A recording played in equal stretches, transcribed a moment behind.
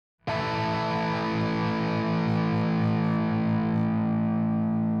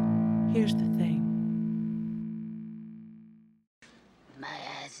Here's the thing. My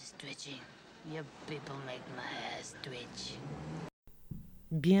ass is twitching. Your people make my ass twitch.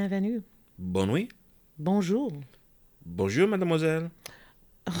 Bienvenue. Bonne nuit. Bonjour. Bonjour, mademoiselle.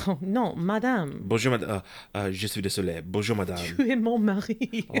 Oh, non, madame. Bonjour, madame. Je suis désolé. Bonjour, madame. Tu es mon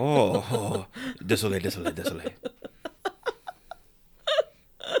mari. Oh, désolé.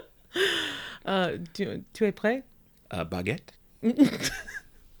 Tu es prêt? Baguette?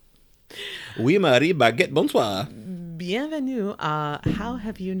 Oui, Marie, baguette, bonsoir. Bienvenue. How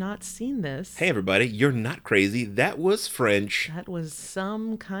have you not seen this? Hey, everybody, you're not crazy. That was French. That was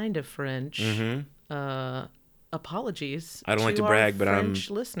some kind of French. Apologies. I don't like to our brag, but French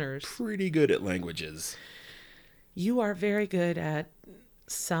I'm listeners. pretty good at languages. You are very good at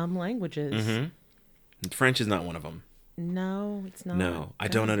some languages. French is not one of them. No, it's not. No, I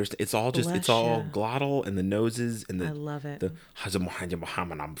don't understand. It's all just, it's bless all ya. glottal and the noses and the. I love it. The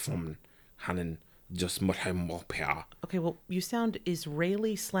just Okay, well, you sound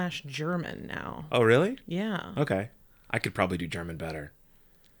Israeli/German now. Oh, really? Yeah. Okay. I could probably do German better.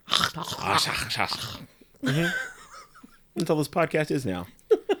 That's all this podcast is now.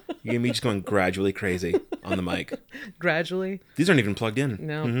 You and me just going gradually crazy on the mic. Gradually. These aren't even plugged in.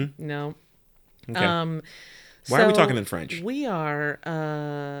 No, no. Okay. Why are we talking in French? We are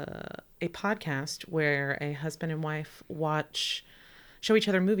a podcast where a husband and wife show each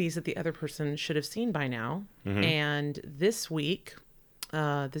other movies that the other person should have seen by now. And this week,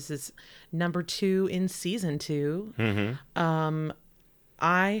 this is number 2 in season 2.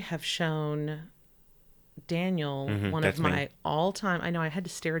 I have shown Daniel one of my all-time, I know I had to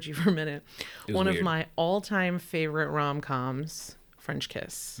stare at you for a minute, one of my all-time favorite rom-coms, French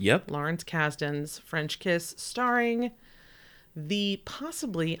Kiss. Yep. Lawrence Kasdan's French Kiss, starring the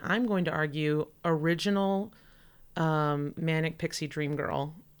possibly, I'm going to argue, original Manic Pixie Dream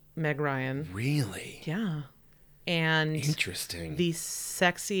Girl, Meg Ryan. Really? Yeah. And Interesting. the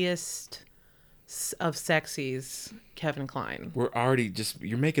sexiest of sexies, Kevin Kline. We're already just,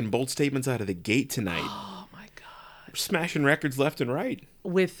 you're making bold statements out of the gate tonight. Oh my God. We're smashing records left and right.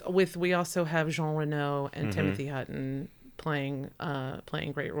 With we also have Jean Reno and Timothy Hutton playing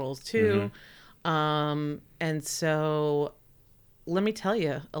great roles too. And so let me tell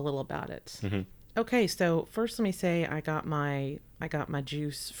you a little about it. Okay, so first let me say I got my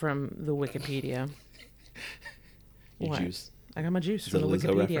juice from the Wikipedia. Your juice. I got my juice Is from that the a Lizzo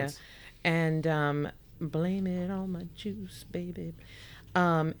Wikipedia. reference? And blame it on my juice, baby.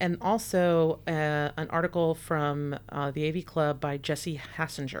 And also an article from the AV Club by Jesse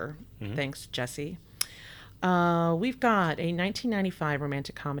Hassinger. Thanks, Jesse. We've got a 1995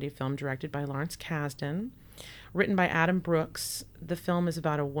 romantic comedy film directed by Lawrence Kasdan, written by Adam Brooks. The film is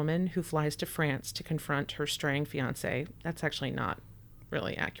about a woman who flies to France to confront her straying fiancé. That's actually not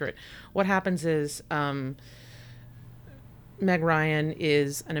really accurate. What happens is Meg Ryan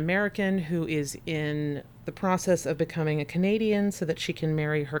is an American who is in the process of becoming a Canadian so that she can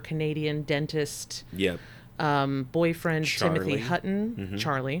marry her Canadian dentist Yep. boyfriend, Charlie. Timothy Hutton,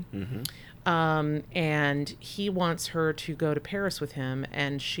 Charlie. And he wants her to go to Paris with him,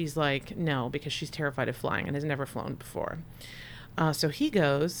 and she's like, no, because she's terrified of flying and has never flown before. So he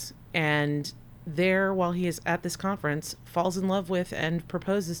goes, and there, while he is at this conference, falls in love with and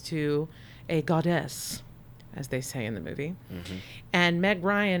proposes to a goddess, as they say in the movie. And Meg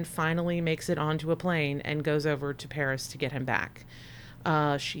Ryan finally makes it onto a plane and goes over to Paris to get him back.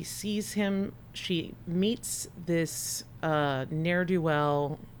 She sees him. She meets this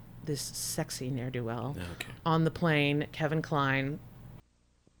ne'er-do-well, this sexy ne'er-do-well on the plane, Kevin Kline.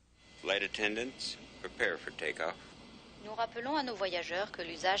 Flight attendants, prepare for takeoff. Nous rappelons à nos voyageurs que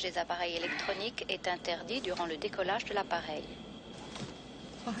l'usage des appareils électroniques est interdit durant le décollage de l'appareil.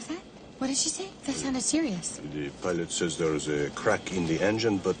 What was that? What did she say? That sounded serious. The pilot says there is a crack in the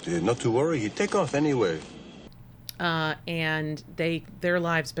engine, but not to worry, he'd take off anyway. And their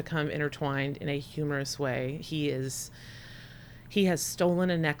lives become intertwined in a humorous way. He has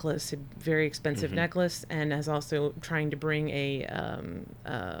stolen a necklace, a very expensive necklace, and is also trying to bring a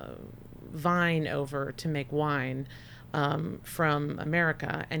vine over to make wine from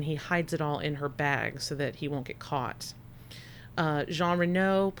America, and he hides it all in her bag so that he won't get caught. Jean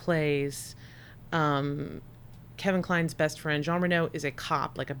Reno plays Kevin Kline's best friend. Jean Reno is a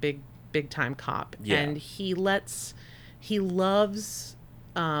cop, like a big time cop, and he loves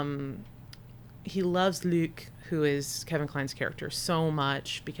Luc, who is Kevin Kline's character, so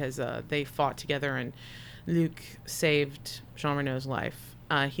much because they fought together and Luc saved Jean Reno's life.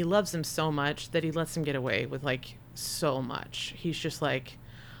 He loves him so much that he lets him get away with like so much. He's just like,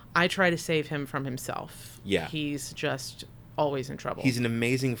 I try to save him from himself. Yeah. He's just always in trouble. He's an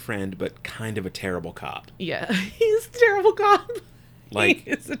amazing friend, but kind of a terrible cop. Yeah, he's a terrible cop. Like, he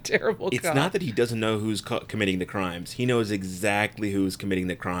is a terrible it's cop. not that he doesn't know who's committing the crimes. He knows exactly who's committing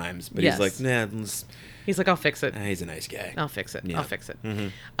the crimes, but Yes. he's like, nah, He's like, I'll fix it. he's a nice guy. I'll fix it. Yeah. I'll fix it.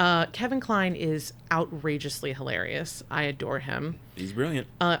 Mm-hmm. Kevin Kline is outrageously hilarious. I adore him. He's brilliant.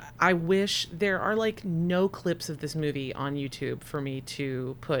 I wish there are like no clips of this movie on YouTube for me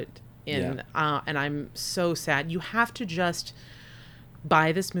to put in, and I'm so sad. You have to just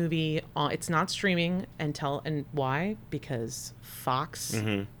buy this movie. It's not streaming, and why? Because Fox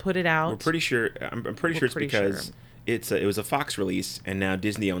put it out. We're pretty sure. I'm pretty sure it's pretty because sure. it was a Fox release, and now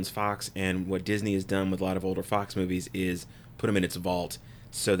Disney owns Fox. And what Disney has done with a lot of older Fox movies is put them in its vault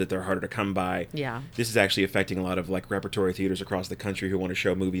so that they're harder to come by. Yeah. This is actually affecting a lot of like repertory theaters across the country who want to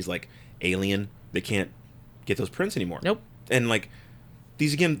show movies like Alien. They can't get those prints anymore. Nope. And like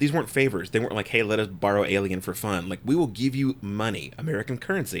these weren't favors. They weren't like, hey, let us borrow Alien for fun. Like, we will give you money, American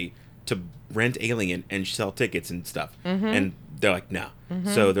currency, to rent Alien and sell tickets and stuff. And they're like, no.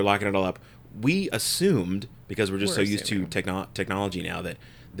 So they're locking it all up. We assumed, because we're just so used to technology now,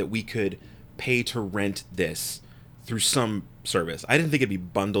 that we could pay to rent this through some service. I didn't think it'd be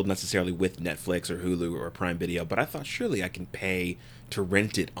bundled necessarily with Netflix or Hulu or Prime Video, but I thought surely I can pay to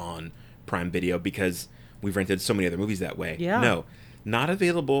rent it on Prime Video because we've rented so many other movies that way. Yeah. No, not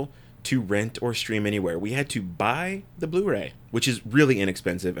available to rent or stream anywhere. We had to buy the Blu-ray, which is really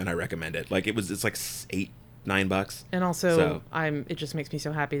inexpensive, and I recommend it. Like, it's like $8-9. And also, So- it just makes me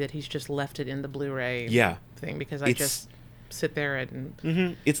so happy that he's just left it in the Blu-ray Yeah. thing, because I It's- just sit there and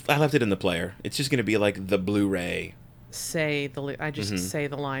I left it in the player. It's just going to be like the Blu-ray. say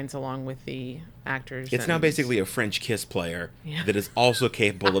the lines along with the actors. It's now and- basically a French kiss player Yeah. that is also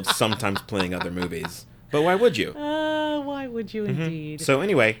capable of sometimes playing other movies. But why would you? Why would you indeed? So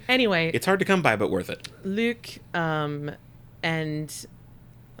anyway, It's hard to come by, but worth it. Luke and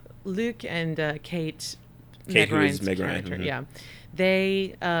Kate, Kate, who is Ryan's Meg Ryan, character, mhm. yeah,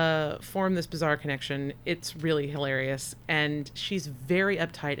 they form this bizarre connection. It's really hilarious, and she's very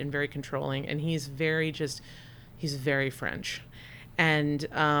uptight and very controlling, and he's very French, and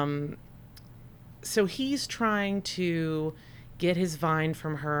so he's trying to get his vine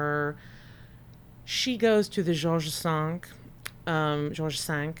from her. She goes to the Georges V,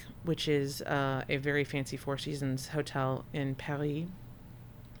 which is a very fancy Four Seasons hotel in Paris.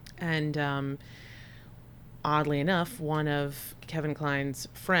 And oddly enough, one of Kevin Kline's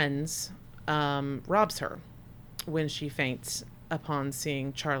friends robs her when she faints upon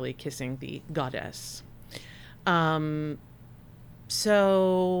seeing Charlie kissing the goddess.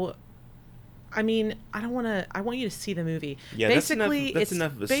 So, I mean, I want you to see the movie. Yeah, basically, that's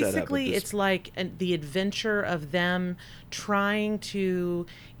enough of a setup at basically this- it's like the adventure of them trying to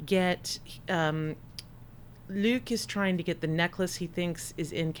get. Luke is trying to get the necklace he thinks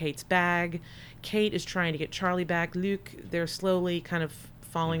is in Kate's bag. Kate is trying to get Charlie back. Luke, they're slowly kind of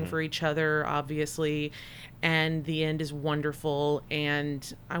falling for each other, obviously, and the end is wonderful.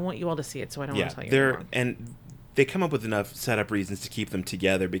 And I want you all to see it, so I don't want to tell you anymore. And they come up with enough setup reasons to keep them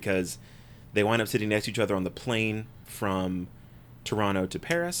together because they wind up sitting next to each other on the plane from Toronto to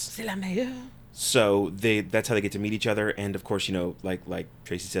Paris. C'est la meilleure. So that's how they get to meet each other. And of course, like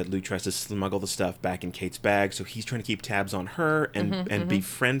Tracy said, Luke tries to smuggle the stuff back in Kate's bag. So he's trying to keep tabs on her and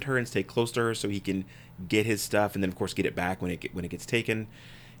befriend her and stay close to her so he can get his stuff and then of course get it back when it gets taken.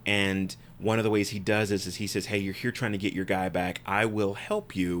 And one of the ways he does this is he says, hey, you're here trying to get your guy back. I will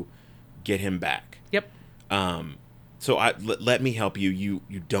help you get him back. Yep. So let me help you. You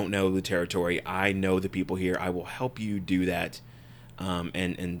don't know the territory. I know the people here. I will help you do that.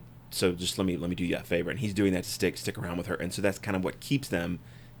 And so just let me do you that favor. And he's doing that to stick around with her. And so that's kind of what keeps them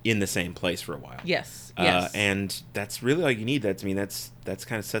in the same place for a while. Yes. Yes. And that's really all you need. That's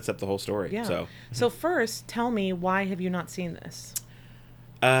kind of sets up the whole story. Yeah. So first, tell me, why have you not seen this?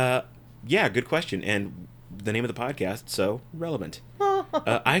 Yeah, good question. And the name of the podcast, so relevant.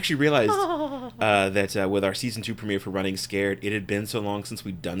 I actually realized that with our season 2 premiere for Running Scared, it had been so long since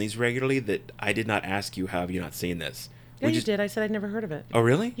we'd done these regularly that I did not ask you, how have you not seen this? Yeah, you did. I said I'd never heard of it. Oh,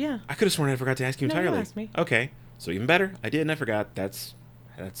 really? Yeah. I could have sworn I forgot to ask you No, you entirely. asked me. Okay, so even better. I did and I forgot. That's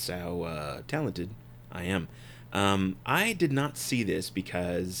how talented I am. I did not see this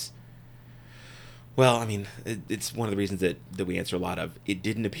because, well, I mean, it's one of the reasons that we answer a lot of. It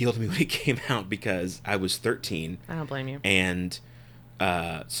didn't appeal to me when it came out because I was 13. I don't blame you. And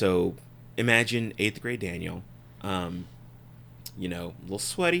so imagine 8th grade Daniel, a little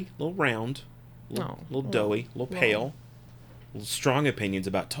sweaty, a little round, a little doughy, a little pale, little strong opinions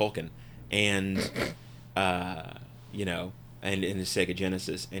about Tolkien. And, and in the Sega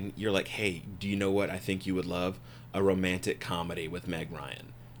Genesis, and you're like, hey, do you know what I think you would love? A romantic comedy with Meg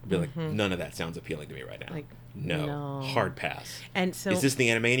Ryan. I'd be like, none of that sounds appealing to me right now. Like, no. no. Hard pass. And so, is this the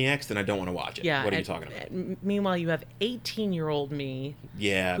Animaniacs? Then I don't want to watch it. yeah. What are you talking about? Meanwhile, you have 18-year-old me,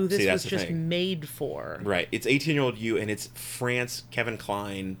 Yeah, who this see, was that's the just thing. made for. Right. It's 18-year-old you, and it's France, Kevin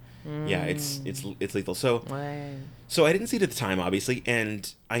Kline. Yeah, it's lethal. So Wow. so I didn't see it at the time, obviously,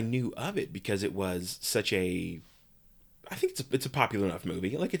 and I knew of it because it was such a. I think it's a popular enough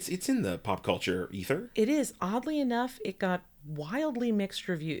movie. Like it's in the pop culture ether. It is. Oddly enough, it got wildly mixed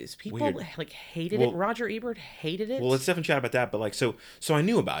reviews. People Weird. like hated Well- it. Roger Ebert hated it. Well, let's definitely chat about that. But like, so I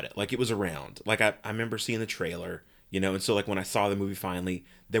knew about it. Like it was around. Like I remember seeing the trailer, and so like when I saw the movie finally,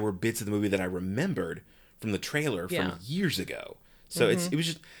 there were bits of the movie that I remembered from the trailer from Yeah. years ago. So it was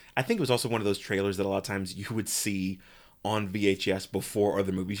just. I think it was also one of those trailers that a lot of times you would see on VHS before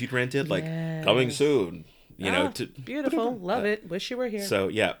other movies you'd rented, like coming soon. Ah, To beautiful. Love it. Wish you were here. So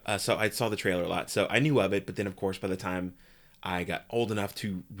yeah, so I saw the trailer a lot. So I knew of it, but then of course by the time I got old enough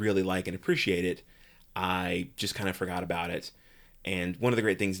to really like and appreciate it, I just kind of forgot about it. And one of the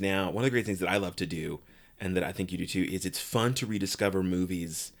great things that I love to do, and that I think you do too, is it's fun to rediscover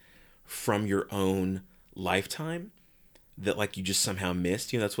movies from your own lifetime that like you just somehow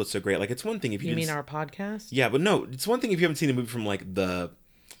missed. That's what's so great. Like it's one thing if you you didn't mean our podcast? yeah, but no, it's one thing if you haven't seen a movie from like the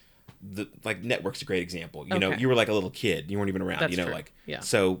like Network's a great example. Okay. You were like a little kid, you weren't even around. That's true. Like Yeah.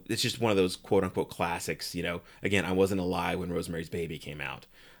 So it's just one of those quote unquote classics. Again, I wasn't alive when Rosemary's Baby came out,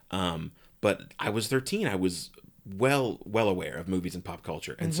 but I was 13. I was well aware of movies and pop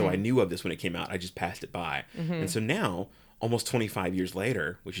culture, and so I knew of this when it came out. I just passed it by, and so now, almost 25 years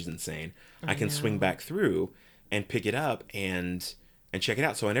later, which is insane, I can swing back through and pick it up and check it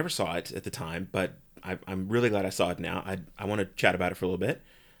out. So I never saw it at the time, but I'm really glad I saw it now. I want to chat about it for a little bit.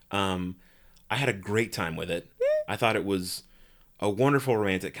 I had a great time with it. I thought it was a wonderful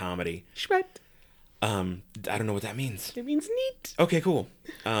romantic comedy. Schmet. I don't know what that means. It means neat. Okay, cool.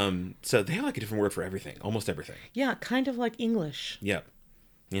 So they have like a different word for everything, almost everything. Yeah, kind of like English. Yep.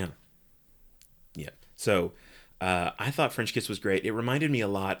 Yeah. Yep. So I thought French Kiss was great. It reminded me a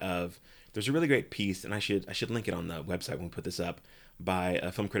lot of. There's a really great piece, and I should link it on the website when we put this up, by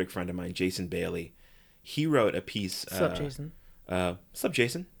a film critic friend of mine, Jason Bailey. He wrote a piece. Sup, Jason? Sup,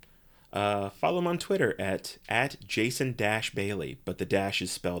 Jason? Follow him on Twitter at Jason-Bailey, but the dash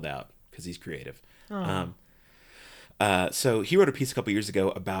is spelled out because he's creative. So he wrote a piece a couple years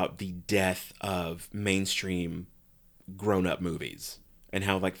ago about the death of mainstream grown-up movies and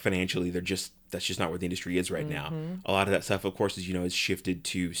how like financially that's just not where the industry is right now. A lot of that stuff, of course, as you know, is shifted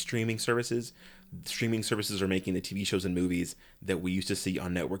to streaming services. Streaming services are making the TV shows and movies that we used to see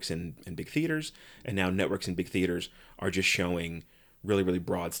on networks and big theaters, and now networks and big theaters are just showing really, really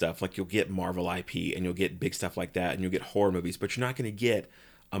broad stuff. Like you'll get Marvel IP and you'll get big stuff like that, and you'll get horror movies, but you're not going to get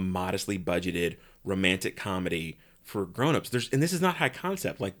a modestly budgeted romantic comedy for grown-ups. And this is not high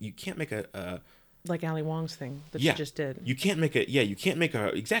concept. Like you can't make a Like Ali Wong's thing that she just did. You can't make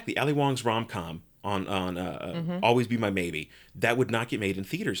exactly Ali Wong's rom-com on Always Be My Maybe. That would not get made in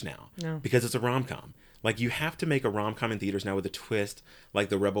theaters now because it's a rom-com. Like you have to make a rom-com in theaters now with a twist, like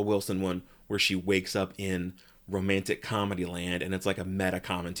the Rebel Wilson one, where she wakes up in romantic comedy land and it's like a meta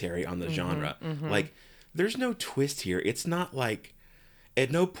commentary on the genre. Like there's no twist here. It's not like. At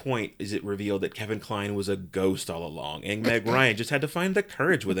no point is it revealed that Kevin Kline was a ghost all along, and Meg Ryan just had to find the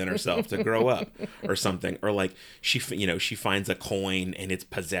courage within herself to grow up, or something, or like she finds a coin and it's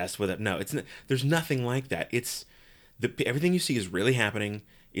possessed with it. No, it's not, there's nothing like that. It's everything you see is really happening.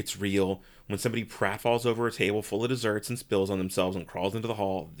 It's real. When somebody pratfalls over a table full of desserts and spills on themselves and crawls into the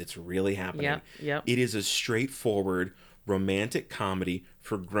hall, it's really happening. Yep. It is a straightforward romantic comedy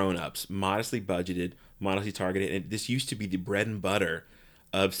for grown-ups, modestly budgeted, modestly targeted, and this used to be the bread and butter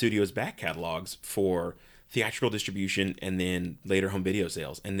of studios' back catalogs for theatrical distribution and then later home video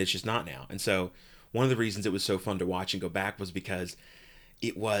sales, and it's just not now. And so one of the reasons it was so fun to watch and go back was because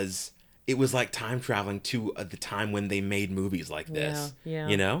it was like time traveling to the time when they made movies like this.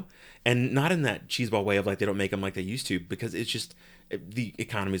 Yeah. And not in that cheeseball way of like they don't make them like they used to, because it's just the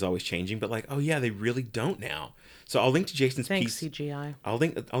economy is always changing, but like, oh yeah, they really don't now. So I'll link to Jason's Thanks, piece. CGI. I'll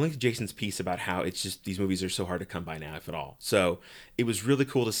link to Jason's piece about how it's just these movies are so hard to come by now, if at all. So it was really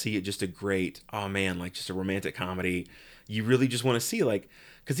cool to see it. Just a great, oh man, like just a romantic comedy. You really just want to see, like,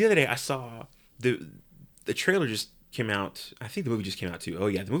 because the other day I saw the trailer just came out. I think the movie just came out too. Oh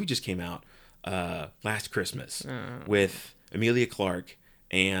yeah, the movie just came out last Christmas with Emilia Clarke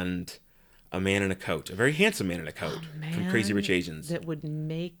and a man in a coat, a very handsome man in a coat from Crazy Rich Asians. That would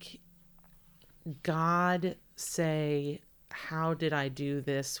make God say, how did I do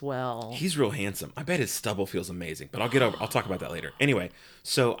this well? He's real handsome. I bet his stubble feels amazing, but I'll talk about that later. Anyway,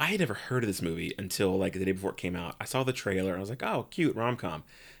 so I had never heard of this movie until like the day before it came out. I saw the trailer and I was like, oh, cute rom-com.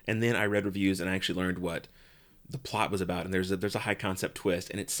 And then I read reviews and I actually learned what the plot was about. And there's a high concept twist,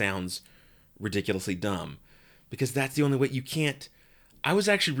 and it sounds ridiculously dumb because that's the only way. You can't. I was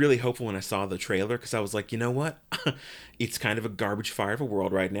actually really hopeful when I saw the trailer because I was like, you know what? It's kind of a garbage fire of a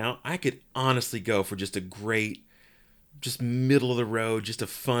world right now. I could honestly go for just a great, just middle of the road, just a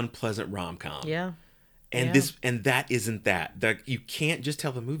fun, pleasant rom-com. Yeah. And Yeah. that isn't that. You can't just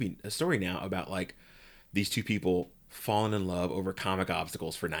tell a story now about like these two people falling in love over comic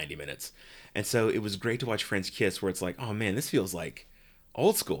obstacles for 90 minutes. And so it was great to watch French Kiss, where it's like, oh man, this feels like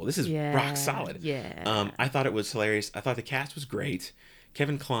old school. This is rock solid. Yeah. I thought it was hilarious. I thought the cast was great.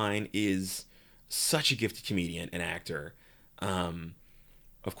 Kevin Kline is such a gifted comedian and actor.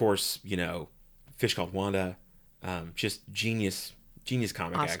 Of course, you know, Fish Called Wanda, just genius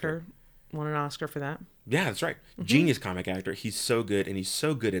comic actor. Oscar. Won an Oscar for that. Yeah, that's right. Genius comic actor. He's so good, and he's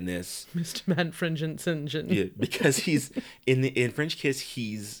so good in this. Mr. Manfringent's engine. Yeah, because he's in French Kiss.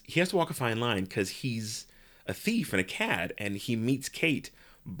 He has to walk a fine line because he's a thief and a cad, and he meets Kate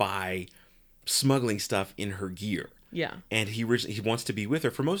by smuggling stuff in her gear. Yeah. And he wants to be with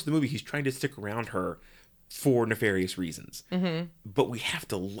her. For most of the movie, he's trying to stick around her for nefarious reasons. Mm-hmm. But we have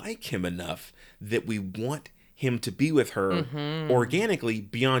to like him enough that we want him to be with her organically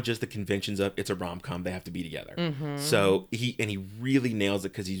beyond just the conventions of it's a rom-com, they have to be together. So he really nails it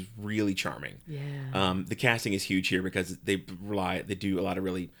because he's really charming. Yeah. The casting is huge here because they do a lot of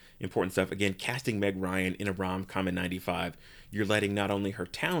really important stuff. Again, casting Meg Ryan in a rom-com in 95, you're letting not only her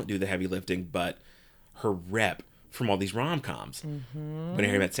talent do the heavy lifting, but her rep from all these rom-coms. When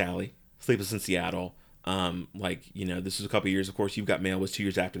Harry Met Sally, Sleepless in Seattle, like, you know, this was a couple years. Of course, You've Got Mail was 2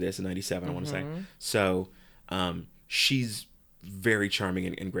 years after this in 97, I want to say. So she's very charming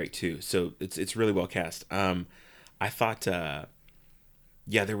and great too. So it's really well cast. I thought, there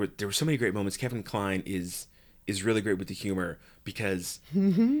were so many great moments. Kevin Kline is really great with the humor because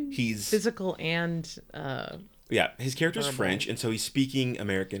he's Physical and his character's French, and so he's speaking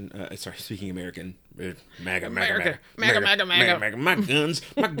American. MAGA. My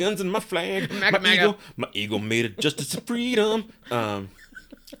guns and my flag. My eagle made of justice and freedom.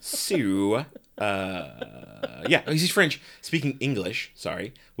 He's French, speaking English,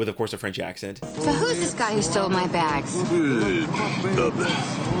 with of course a French accent. So who's this guy who stole my bags? Bub.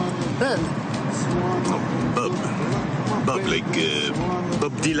 Bub. Bub, like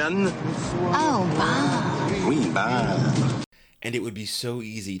Bob Dylan. Oh, Bob. Oui, Bob. And it would be so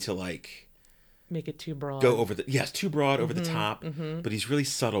easy to like make it too broad. go over too broad, over the top, but he's really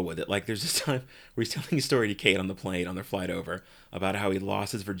subtle with it. Like there's this time where he's telling a story to Kate on the plane on their flight over about how he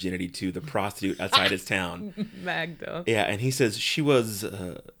lost his virginity to the prostitute outside his town. Magda. Yeah, and he says she was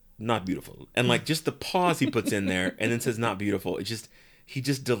not beautiful. And like just the pause he puts in there and then says not beautiful. He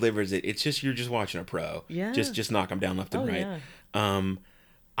just delivers it. It's just, you're just watching a pro. Yeah. Just knock him down left and right. Yeah.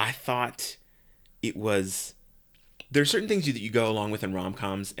 I thought it was, there are certain things that you go along with in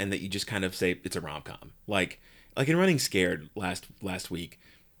rom-coms and that you just kind of say it's a rom-com. Like in Running Scared last week,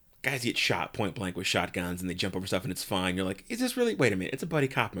 guys get shot point blank with shotguns and they jump over stuff and it's fine. You're like, is this really, wait a minute, it's a buddy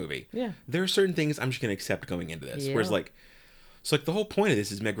cop movie. Yeah. There are certain things I'm just going to accept going into this. Yeah. Whereas like the whole point of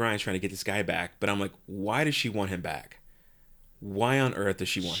this is Meg Ryan's trying to get this guy back, but I'm like, why does she want him back? Why on earth does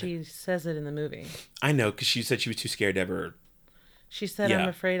she want him? She says it in the movie. I know, because she said she was too scared to ever. She said, Yeah. I'm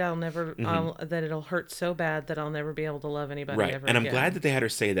afraid that it'll hurt so bad that I'll never be able to love anybody Right. ever And I'm again. glad that they had her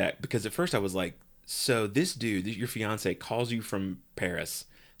say that, because at first I was like, so this dude, your fiance, calls you from Paris,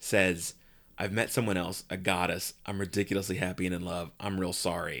 says, I've met someone else, a goddess. I'm ridiculously happy and in love. I'm real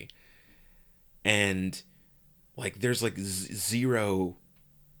sorry. And like, there's like zero,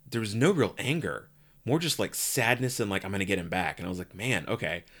 there was no real anger. More just like sadness and like, I'm going to get him back. And I was like, man,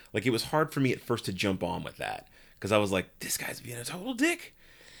 okay. Like, it was hard for me at first to jump on with that. Because I was like, this guy's being a total dick.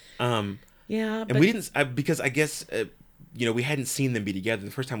 Yeah. And But we didn't, because I guess, we hadn't seen them be together.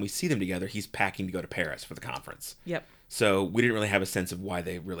 The first time we see them together, he's packing to go to Paris for the conference. Yep. So we didn't really have a sense of why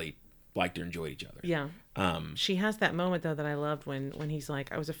they really liked or enjoyed each other. Yeah. She has that moment, though, that I loved when he's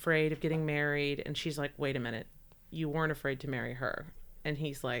like, I was afraid of getting married. And she's like, wait a minute. You weren't afraid to marry her. And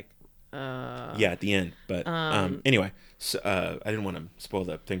he's like, Yeah, at the end. But anyway, so, I didn't want to spoil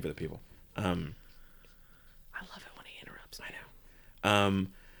the thing for the people. I love it when he interrupts. I know.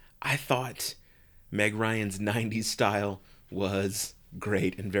 I thought Meg Ryan's 90s style was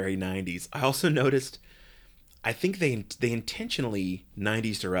great and very 90s. I also noticed, I think they intentionally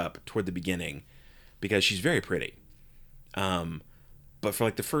 90s her up toward the beginning because she's very pretty. But for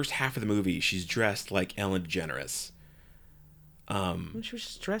like the first half of the movie, she's dressed like Ellen DeGeneres. She was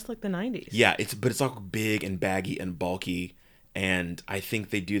just dressed like the 90s. Yeah, but it's all big and baggy and bulky, and I think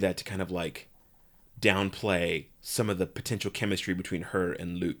they do that to kind of like downplay some of the potential chemistry between her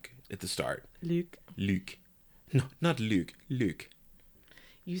and Luke at the start. Luke. No, not Luke. Luke.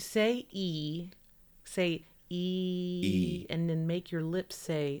 You say E, and then make your lips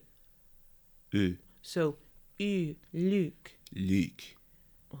say So, Luke. Luke.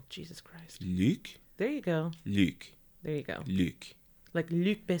 Oh, Jesus Christ. Luke. There you go. Luke. There you go. Luke. Like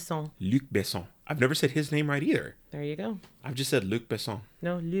Luc Besson. Luc Besson. I've never said his name right either. There you go. I've just said Luc Besson.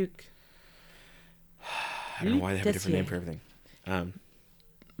 No, Luc. I don't know why they have a different name for everything. I'm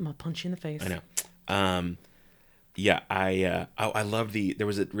gonna punch you in the face. I know. Yeah, I love there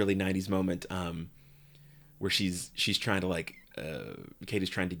was a really 90s moment where she's trying to like Kate is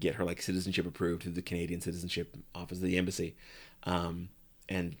trying to get her like citizenship approved through the Canadian Citizenship Office of the embassy,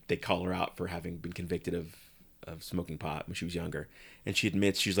 and they call her out for having been convicted of smoking pot when she was younger, and she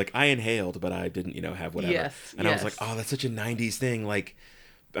admits she's like, I inhaled but I didn't have whatever. Yes, and I was like, oh, that's such a 90s thing. Like,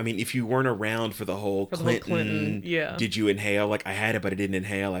 I mean, if you weren't around for the whole Clinton, yeah, did you inhale? Like, I had it but I didn't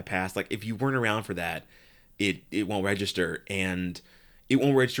inhale, I passed. Like, if you weren't around for that, it won't register, and it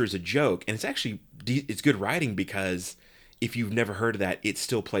won't register as a joke. And it's actually it's good writing, because if you've never heard of that, it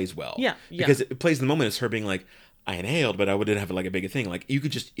still plays well. Yeah. Because it plays in the moment as her being like, I inhaled, but I didn't have like a big thing. Like, you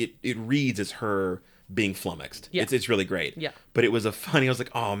could just it reads as her being flummoxed. Yeah. It's really great. Yeah. But it was I was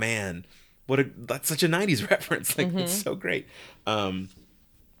like, oh man, that's such a 90s reference. Like, it's so great. I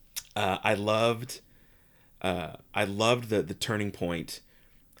loved the turning point.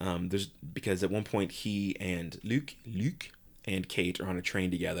 Because at one point he and Luke and Kate are on a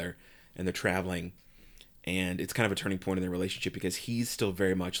train together, and they're traveling, and it's kind of a turning point in their relationship, because he's still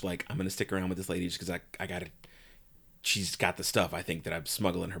very much like, I'm going to stick around with this lady just because I got it. She's got the stuff, I think, that I'm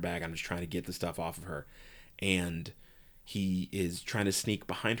smuggling in her bag. I'm just trying to get the stuff off of her. And he is trying to sneak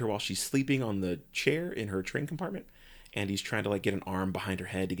behind her while she's sleeping on the chair in her train compartment. And he's trying to like get an arm behind her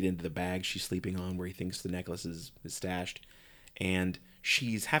head to get into the bag she's sleeping on, where he thinks the necklace is stashed. And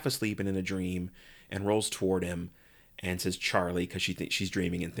she's half asleep and in a dream, and rolls toward him and says Charlie, because she thinks she's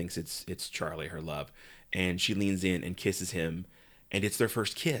dreaming and thinks it's Charlie, her love. And she leans in and kisses him, and it's their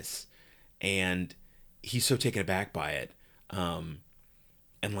first kiss. And he's so taken aback by it. And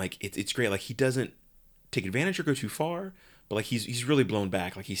like it's great. Like, he doesn't take advantage or go too far, but like he's really blown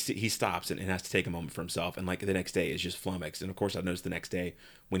back. Like, he stops and has to take a moment for himself. And like the next day is just flummoxed. And of course, I noticed the next day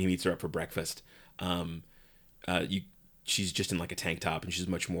when he meets her up for breakfast, she's just in like a tank top, and she's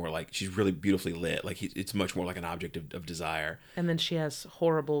much more like, she's really beautifully lit. Like, it's much more like an object of desire. And then she has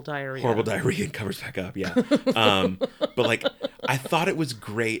horrible diarrhea And covers back up. Yeah. But like, I thought it was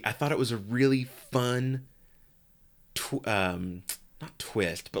great. I thought it was a really fun, not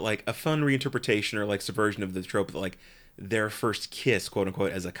twist, but like a fun reinterpretation or like subversion of the trope that like their first kiss, quote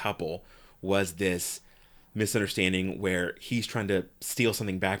unquote, as a couple was this misunderstanding where he's trying to steal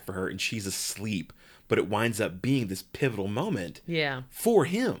something back for her and she's asleep. But it winds up being this pivotal moment for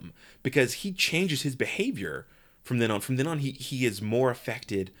him, because he changes his behavior from then on. From then on, he is more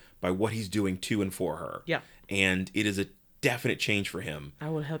affected by what he's doing to and for her. Yeah. And it is a definite change for him. I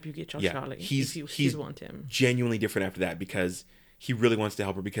will help you get your Charlie if you want him. Genuinely different after that, because he really wants to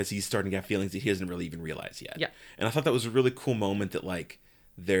help her, because he's starting to have feelings that he doesn't really even realize yet. Yeah. And I thought that was a really cool moment, that like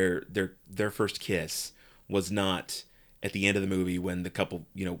their first kiss was not at the end of the movie when the couple,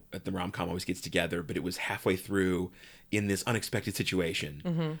 at the rom-com always gets together, but it was halfway through in this unexpected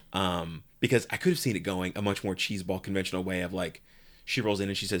situation. Because I could have seen it going a much more cheeseball conventional way of like, she rolls in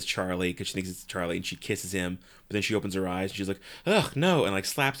and she says Charlie because she thinks it's Charlie, and she kisses him, but then she opens her eyes and she's like, ugh, no, and like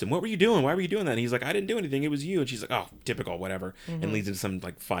slaps him. What were you doing? Why were you doing that? And he's like, I didn't do anything. It was you. And she's like, oh, typical, whatever. And leads into some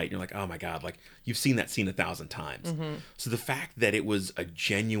like fight. And you're like, oh my God, like you've seen that scene 1,000 times. So the fact that it was a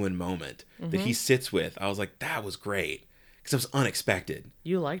genuine moment that he sits with, I was like, that was great. Because it was unexpected.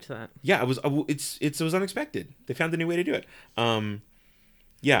 You liked that? Yeah, it was. It was unexpected. They found a new way to do it.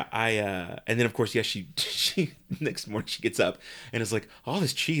 Yeah, and then of course, she next morning she gets up and is like, all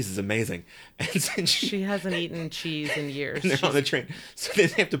this cheese is amazing, and then she hasn't eaten cheese in years. And they're on the train, so they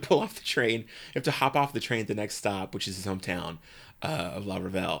have to pull off the train. They have to hop off the train at the next stop, which is his hometown of La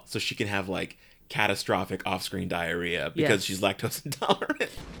Revel, so she can have like catastrophic off-screen diarrhea because she's lactose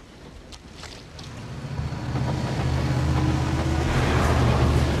intolerant.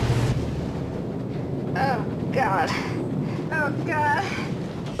 Oh, God. Oh, God.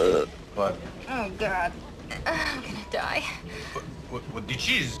 What? Oh, God. I'm gonna die. What the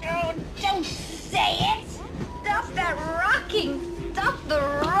cheese? Oh, don't say it! Stop that rocking! Stop the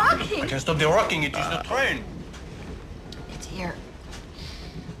rocking! I can stop the rocking, it is the train. It's here.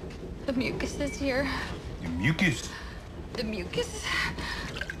 The mucus is here. The mucus? The mucus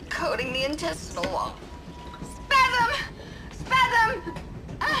coating the intestinal wall. Spasm! Spasm!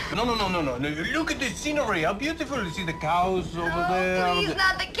 No. Look at the scenery. How beautiful. You see the cows over there. Oh, please,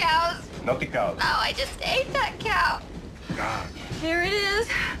 not the cows. Not the cows. No, I just ate that cow. God. Here it is.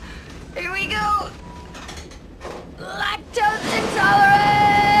 Here we go. Lactose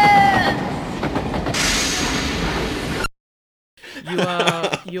intolerance!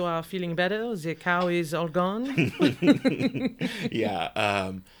 You are feeling better? The cow is all gone?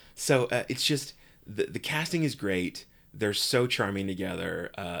 Yeah. So it's just the casting is great. They're so charming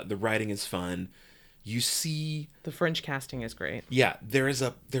together. The writing is fun. You see, The French casting is great. yeah, there is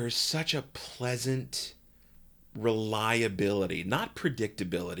such a pleasant reliability, not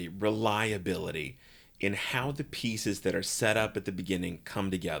predictability, reliability in how the pieces that are set up at the beginning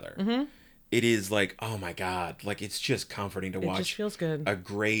come together. Mm-hmm. It is like, oh my God, like it's just comforting to It watch. just feels good. A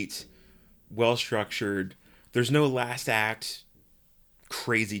great, well-structured, there's no last act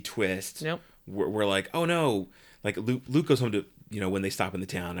crazy twist. Nope. We're like, oh no, like Luke goes home to, when they stop in the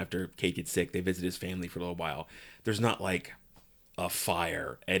town after Kate gets sick, they visit his family for a little while. There's not like a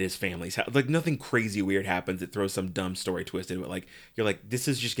fire at his family's house. Like nothing crazy weird happens. It throws some dumb story twist into it. Like you're like, this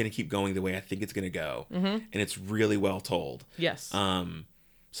is just going to keep going the way I think it's going to go. Mm-hmm. And it's really well told. Yes.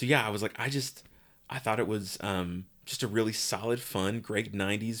 So yeah, I was like, I thought it was just a really solid, fun, great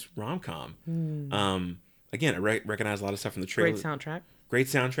 90s rom-com. Again, I recognize a lot of stuff from the trailer. Great soundtrack. Great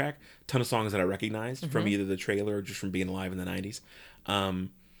soundtrack. Ton of songs that I recognized from either the trailer or just from being alive in the 90s. And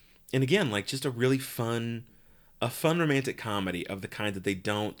again, like just a really fun romantic comedy of the kind that they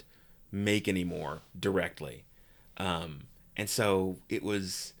don't make anymore directly. And so it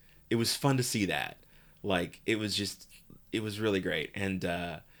was fun to see that. Like it was really great. And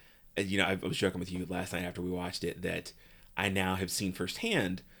I was joking with you last night after we watched it that I now have seen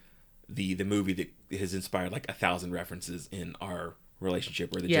firsthand the movie that has inspired like 1,000 references in our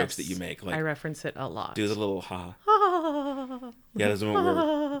relationship, or the jokes that you make. Like I reference it a lot. do the little yeah, there's a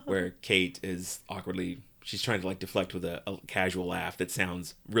moment where Kate is awkwardly, she's trying to like deflect with a casual laugh that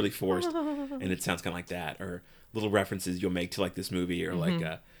sounds really forced, and it sounds kind of like that, or little references you'll make to like this movie, or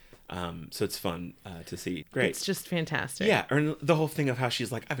like so it's fun to see. Great. It's just fantastic. Yeah, or the whole thing of how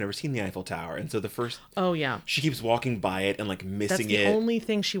she's like, I've never seen the Eiffel Tower, and so Oh yeah. she keeps walking by it and like missing That's the it. only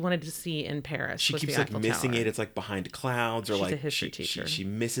thing she wanted to see in Paris. She was keeps the like Eiffel missing Tower. it. It's like behind clouds, or She's like a history teacher. She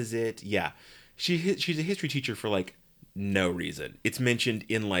misses it. Yeah, she's a history teacher for like no reason. It's mentioned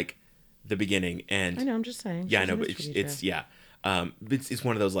in like the beginning, and I know. I'm just saying. yeah, I she's know, a but history it's teacher. yeah, it's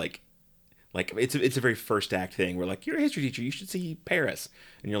one of those like it's a very first act thing where like, you're a history teacher, you should see Paris,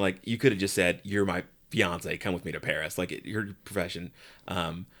 and you're like, you could have just said, you're my fiance, come with me to Paris, like your profession.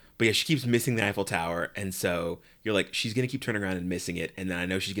 But yeah, she keeps missing the Eiffel Tower, and so you're like, she's gonna keep turning around and missing it, and then I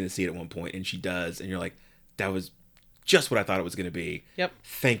know she's gonna see it at one point, and she does, and you're like, that was just what I thought it was gonna be. Yep.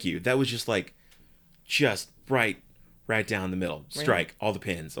 Thank you. That was just like, just right down the middle, strike all the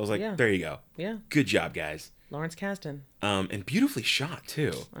pins. I was like, Yeah. there you go. Yeah. Good job, guys. Lawrence Kasdan. And beautifully shot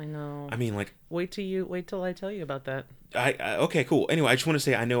too. I know. I mean, like, Wait till I tell you about that. I okay, cool. Anyway, I just want to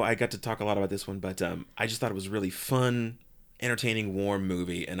say, I know I got to talk a lot about this one, but I just thought it was really fun, entertaining, warm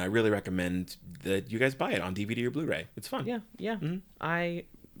movie, and I really recommend that you guys buy it on DVD or Blu-ray. It's fun. Yeah. I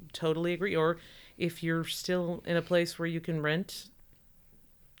totally agree. Or if you're still in a place where you can rent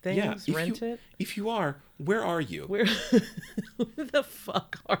things, rent it. If you are, where are you? Where the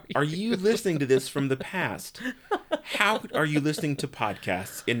fuck are you? Are you listening to this from the past? How are you listening to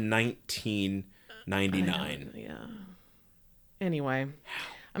podcasts in 1999? Yeah. Anyway,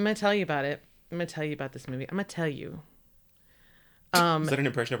 I'm gonna tell you about it. I'm gonna tell you about this movie. I'm gonna tell you. Is that an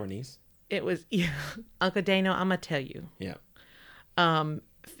impression of our niece? It was Uncle Dano. I'm gonna tell you. Yeah.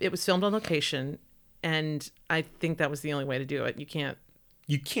 It was filmed on location, and I think that was the only way to do it. You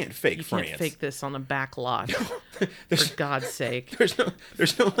can't fake France. can't fake this on a back lot. For God's sake. There's no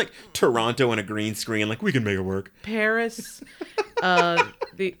like Toronto and a green screen. Like, we can make it work. Paris.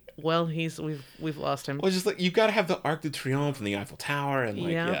 We've lost him. Well, just like, you got to have the Arc de Triomphe and the Eiffel Tower, and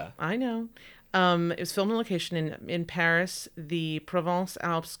like, yeah. I know. It was filmed on location in Paris, the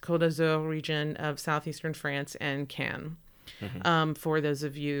Provence-Alpes-Côte d'Azur region of southeastern France, and Cannes. Mm-hmm. For those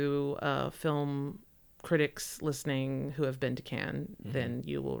of you Mm-hmm. film critics listening who have been to Cannes, then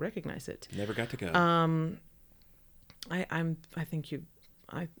you will recognize it. Never got to go. I think you.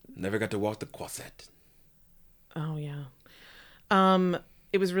 Never got to walk the Croisette. Oh yeah.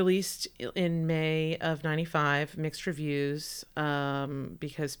 It was released in May of '95. Mixed reviews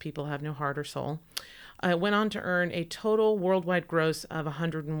because people have no heart or soul. It went on to earn a total worldwide gross of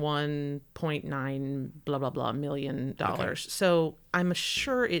 $101.9 blah blah blah million dollars. So I'm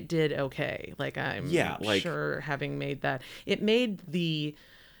sure it did okay. Like I'm sure having made that, it made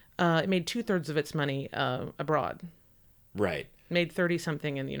 2/3 of its money abroad. Right. Made 30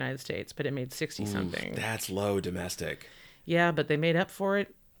 something in the United States, but it made 60 something. That's low domestic. Yeah, but they made up for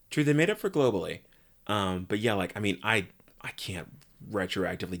it. True, they made up for globally. But yeah, like, I mean, I can't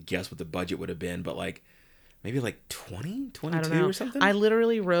retroactively guess what the budget would have been, but like maybe like 20, 22 or something? I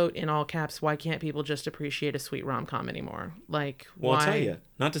literally wrote in all caps, why can't people just appreciate a sweet rom-com anymore? Like, well, why? I'll tell you,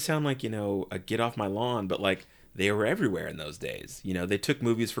 not to sound like, a get off my lawn, but like they were everywhere in those days. They took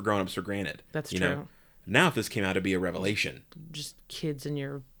movies for grown-ups for granted. That's true. true. Now if this came out, it'd be a revelation. Just kids in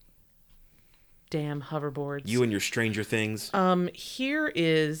your damn hoverboards. You and your Stranger Things. Here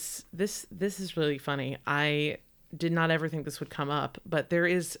is this is really funny. I did not ever think this would come up, but there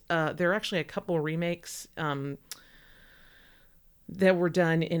are actually a couple remakes that were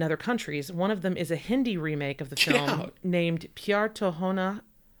done in other countries. One of them is a Hindi remake of the film named Pyar to Hona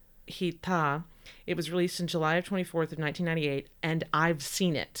Hi Tha. It was released in July of 24th of 1998, and I've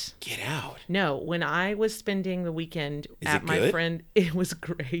seen it. Get out. No, when I was spending the weekend at my good? friend, it was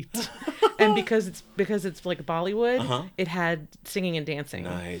great. And because it's like Bollywood, it had singing and dancing.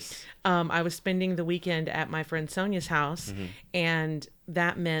 Nice. I was spending the weekend at my friend Sonia's house, and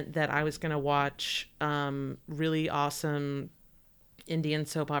that meant that I was going to watch really awesome Indian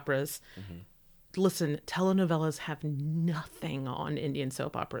soap operas. Listen, telenovelas have nothing on Indian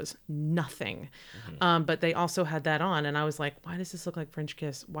soap operas. Nothing. But they also had that on, and I was like, why does this look like French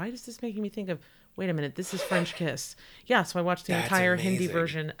Kiss? Why is this making me think of, wait a minute, this is French Kiss. Yeah, so I watched the entire Hindi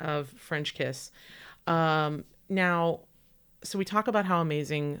version of French Kiss. Now, so we talk about how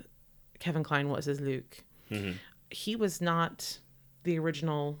amazing Kevin Kline was as Luke. He was not the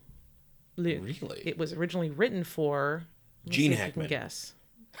original Luke. Really? It was originally written for... Gene Hackman. Guess.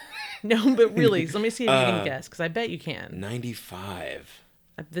 No, but really, let me see if you can guess, because I bet you can. 95.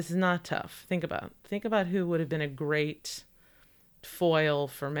 This is not tough. Think about who would have been a great foil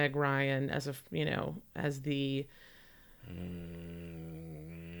for Meg Ryan as as the.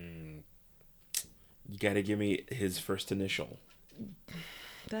 You got to give me his first initial.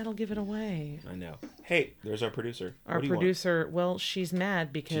 That'll give it away. I know. Hey, there's our producer. Our producer. Well, she's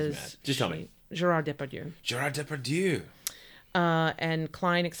mad because Just tell me. Gerard Depardieu. Gerard Depardieu. And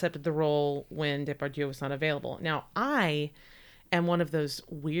Kline accepted the role when Depardieu was not available. Now, I am one of those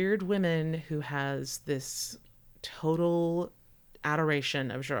weird women who has this total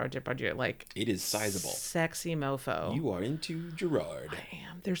adoration of Gerard Depardieu. Like, it is sizable. Sexy mofo. You are into Gerard. I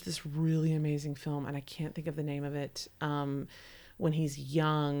am. There's this really amazing film, and I can't think of the name of it. When he's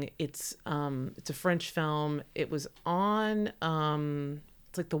young, it's a French film. It was on,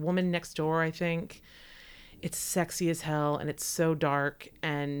 it's like The Woman Next Door, I think. It's sexy as hell, and it's so dark,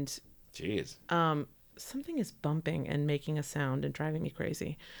 and jeez, something is bumping and making a sound and driving me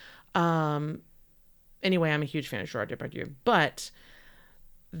crazy. Anyway, I'm a huge fan of Gerard Depardieu, but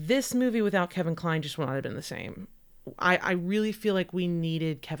this movie without Kevin Kline just would not have been the same. I really feel like we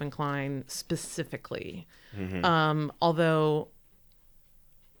needed Kevin Kline specifically, although.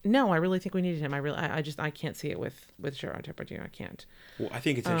 No, I really think we needed him. I can't see it with Gerard Depardieu. I can't. Well, I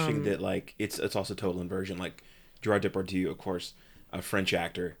think it's interesting that like it's also total inversion. Like Gerard Depardieu, of course, a French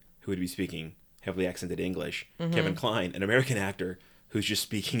actor who would be speaking heavily accented English. Kevin Kline, an American actor who's just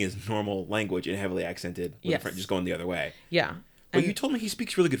speaking his normal language and heavily accented, with just going the other way. Yeah. But you told me he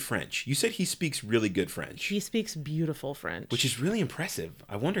speaks really good French. You said he speaks really good French. He speaks beautiful French, which is really impressive.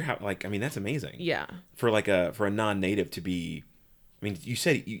 I wonder how. Like, I mean, that's amazing. Yeah. For a non-native to be. I mean, you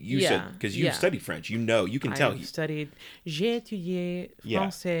said you said because you studied French. You can tell. I've studied. J'ai étudié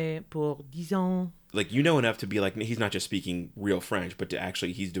français pour 10 ans. Like, enough to be like, he's not just speaking real French, but to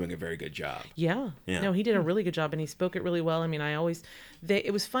actually, he's doing a very good job. Yeah. No, he did a really good job, and he spoke it really well. I mean,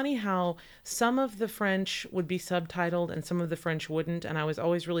 it was funny how some of the French would be subtitled and some of the French wouldn't, and I was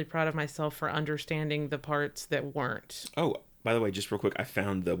always really proud of myself for understanding the parts that weren't. Oh, by the way, just real quick, I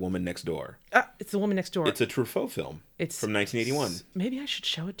found The Woman Next Door. It's The Woman Next Door. It's a Truffaut film. It's from 1981. Maybe I should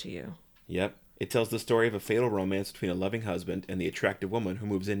show it to you. Yep. It tells the story of a fatal romance between a loving husband and the attractive woman who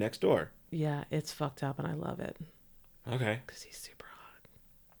moves in next door. Yeah, it's fucked up, and I love it. Okay. Because he's super hot.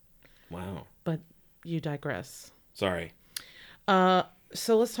 Wow. But you digress. Sorry.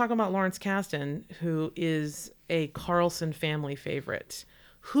 So let's talk about Lawrence Kasdan, who is a Carlson family favorite.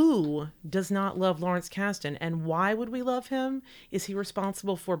 Who does not love Lawrence Kasdan, and why would we love him? Is he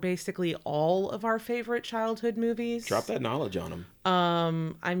responsible for basically all of our favorite childhood movies? Drop that knowledge on him.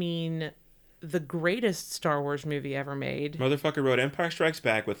 I mean, the greatest Star Wars movie ever made. Motherfucker wrote Empire Strikes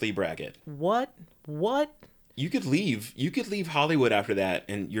Back with Lee Brackett. What? What? You could leave. You could leave Hollywood after that,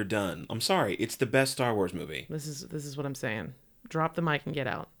 and you're done. I'm sorry. It's the best Star Wars movie. This is what I'm saying. Drop the mic and get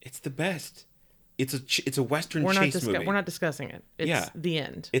out. It's the best. It's a Western We're chase movie. We're not discussing it. It's the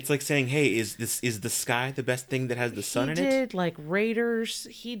end. It's like saying, "Hey, is the sky the best thing that has the sun in it?" He did like Raiders.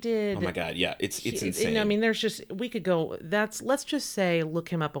 He did. Oh my god, yeah, it's insane. I mean, we could go. Let's just say look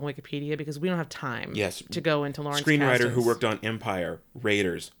him up on Wikipedia because we don't have time. Yes. To go into Lawrence. Screenwriter who Kasdan's. worked on Empire,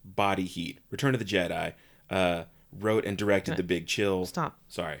 Raiders, Body Heat, Return of the Jedi, wrote and directed The Big Chill. Stop.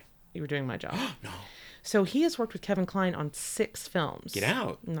 Sorry. You were doing my job. No. So he has worked with Kevin Kline on 6 films. Get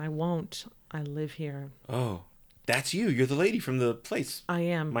out. And I won't. I live here. Oh, that's you. You're the lady from the place. I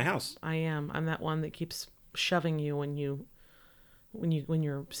am. My house. I am. I'm that one that keeps shoving you when your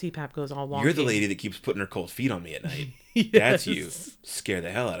CPAP goes all wonky. You're the lady that keeps putting her cold feet on me at night. Yes. That's you. Scare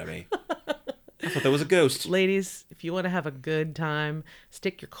the hell out of me. I thought that was a ghost. Ladies, if you want to have a good time,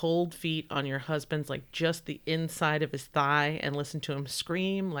 stick your cold feet on your husband's, like just the inside of his thigh, and listen to him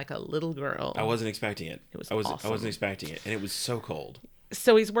scream like a little girl. I wasn't expecting it. It was I awesome. wasn't expecting it, and it was so cold.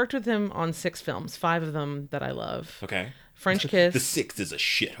 So he's worked with him on 6 films, 5 of them that I love. Okay. French Kiss. The 6th is a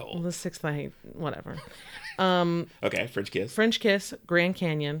shithole. The 6th I hate. Whatever. Okay, French Kiss. French Kiss, Grand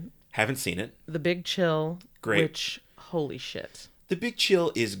Canyon, Haven't seen it. The Big Chill. Great. Which, holy shit. The Big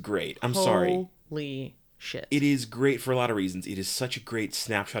Chill is great. I'm sorry. Holy shit. It is great for a lot of reasons. It is such a great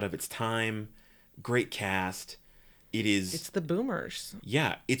snapshot of its time. Great cast. It's the boomers.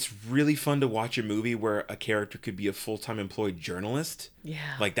 Yeah, it's really fun to watch a movie where a character could be a full-time employed journalist.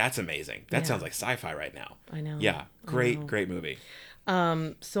 Yeah. Like, that's amazing. That Yeah. sounds like sci-fi right now. I know. Yeah, great movie.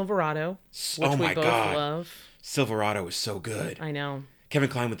 Silverado, which Oh my we both God. love. Silverado is so good. I know. Kevin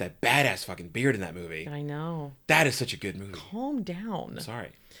Kline with that badass fucking beard in that movie. I know. That is such a good movie. Calm down.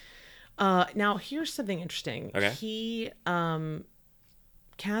 Sorry. Now, here's something interesting. Okay. He, Kasdan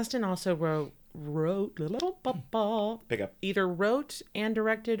also wrote Pick up. either wrote and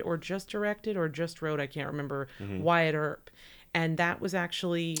directed or just wrote, I can't remember, Mm-hmm. Wyatt Earp. And that was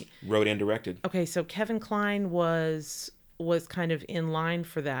actually, Wrote and directed. okay, so Kevin Kline was kind of in line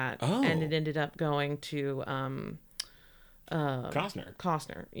for that. Oh. And it ended up going to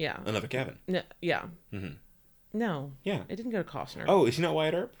Costner. Yeah. Another Kevin. No, yeah. No. Yeah. It didn't go to Costner. Oh, is he not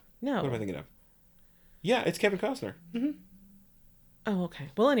Wyatt Earp? No. What am I thinking of? Yeah, it's Kevin Costner. Oh, okay.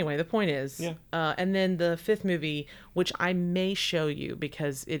 Well, anyway, the point is, Yeah. And then the 5th movie, which I may show you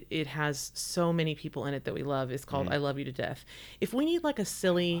because it has so many people in it that we love, is called I Love You to Death. If we need like a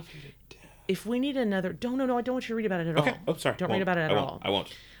silly, if we need another, no, I don't want you to read about it at all. Okay. Oh, sorry. Don't read about it at all. I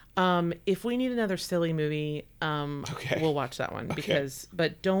won't. If we need another silly movie, Okay. we'll watch that one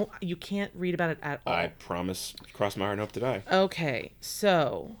but you can't read about it at all. I promise. Cross my heart and hope to die. Okay,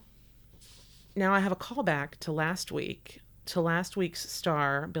 so now I have a callback to last week's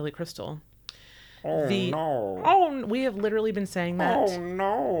star, Billy Crystal. Oh, no. Oh, we have literally been saying that Oh,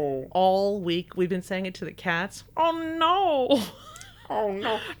 no. all week. We've been saying it to the cats. Oh, no. Oh,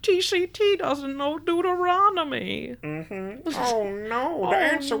 no. TCT doesn't know Deuteronomy. Oh, no. The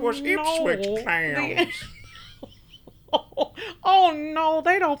answer was Ipswich clams. Oh, no,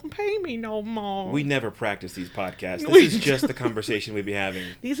 they don't pay me no more. We never practice these podcasts. We This is just the conversation we'd be having.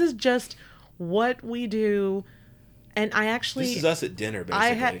 This is just what we do. And I actually... This is us at dinner,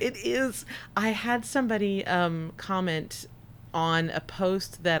 basically. I had somebody comment on a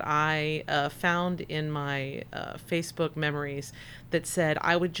post that I found in my Facebook memories that said,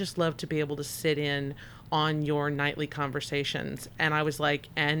 I would just love to be able to sit in on your nightly conversations. And I was like,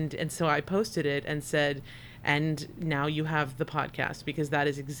 and so I posted it and said, and now you have the podcast, because that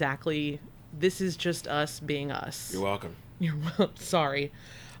is exactly, this is just us being us. You're welcome. Sorry.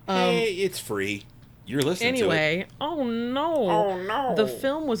 Hey, it's free. You're listening to it. Anyway, oh no. Oh, no. The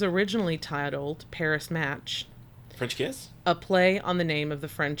film was originally titled Paris Match, French Kiss? a play on the name of the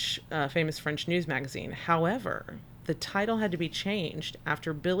famous French news magazine. However, the title had to be changed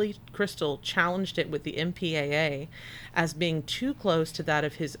after Billy Crystal challenged it with the MPAA as being too close to that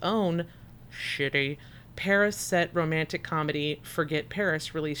of his own shitty Paris set romantic comedy Forget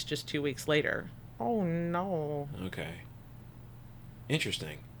Paris, released just 2 weeks later. Oh no. Okay.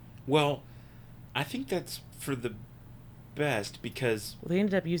 Interesting. Well, I think that's for the best because Well, they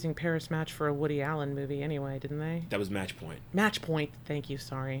ended up using Paris Match for a Woody Allen movie anyway, didn't they? that was Match Point. Match Point, thank you,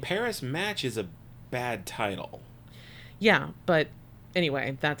 sorry. Paris Match is a bad title. Yeah, but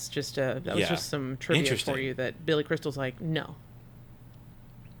anyway, that's just that was Yeah. just some trivia Interesting. for you that Billy Crystal's like, no.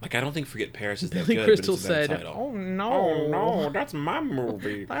 Like, I don't think Forget Paris is that Billy good, Crystal but it's a bad said, title. "Oh no, Oh, no, that's my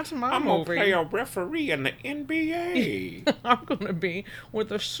movie. That's my I'm movie. gonna play a referee in the NBA. I'm gonna be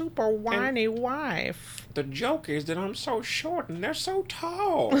with a super whiny wife." The joke is that I'm so short and they're so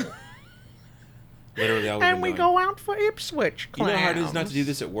tall. Literally all And we doing. go out for Ipswich You clams. know how hard it is not to do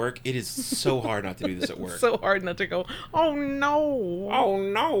this at work? It is so hard not to do this at work. So hard not to go, oh no. Oh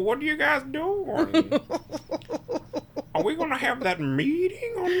no, what are you guys doing? Are we gonna have that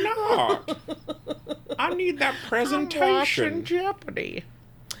meeting or not? I need that I'm presentation. watching Jeopardy.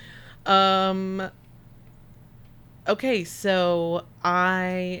 Okay, so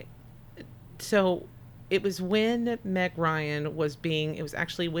it was when Meg Ryan was it was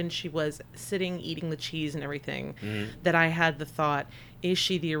actually when she was sitting eating the cheese and everything that I had the thought, is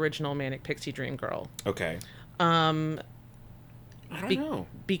she the original Manic Pixie Dream Girl? Okay. I don't know.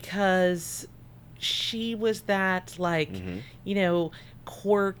 Because she was that, like, you know,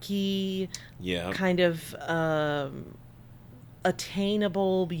 quirky, Yeah. kind of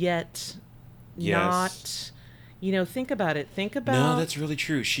attainable yet Yes. not, you know, think about it. Think about... No, that's really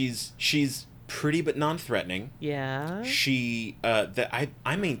true. She's pretty but non-threatening. Yeah. She that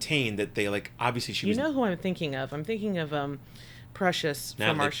I maintain that they, like, obviously she You was... know who I'm thinking of? I'm thinking of Precious from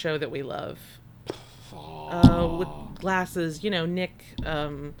Natalie. our show that we love. With glasses, you know, Nick...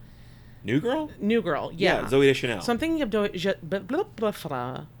 New Girl? New Girl, yeah. Zooey Deschanel. So I'm thinking of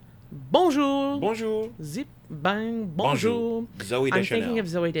Bonjour. Bonjour. Zip, bang, bonjour. Zooey I'm Deschanel. thinking of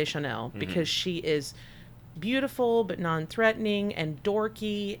Zooey Deschanel because she is beautiful but non-threatening and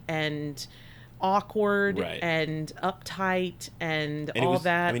dorky and awkward Right. and uptight and And all it was,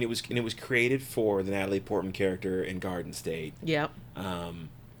 that. I mean, it was created for the Natalie Portman character in Garden State. Yep. And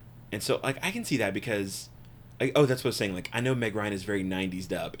so, like, I can see that because, like, oh, that's what I was saying. Like, I know Meg Ryan is very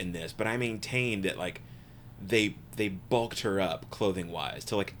 90s up in this, but I maintain that, like, they bulked her up clothing-wise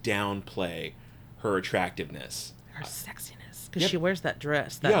to, like, downplay her attractiveness. Her sexiness. Because Yep. she wears that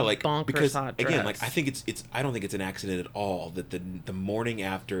dress, that Yeah, like, bonkers because, hot dress. again, like, I think it's I don't think it's an accident at all that the morning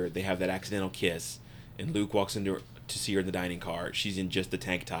after they have that accidental kiss and Luke walks into to see her in the dining car, she's in just the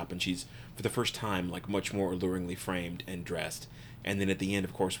tank top and she's, for the first time, like, much more alluringly framed and dressed. And then at the end,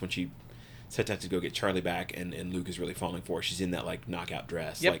 of course, when she sets out to go get Charlie back and Luke is really falling for her, she's in that, like, knockout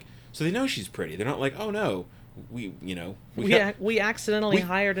dress. Yep. Like, so they know she's pretty. They're not like, oh no, we we accidentally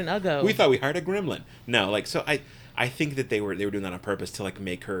hired an Uggo. we thought we hired a gremlin. No, like, so I think that they were doing that on purpose to, like,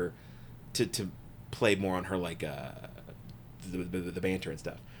 make her to play more on her, like, the banter and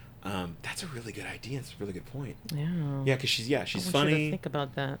stuff. That's a really good idea. It's a really good point. Yeah. Yeah, because she's I want you to funny. think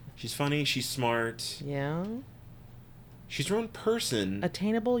about that. She's funny. She's smart. Yeah. She's her own person.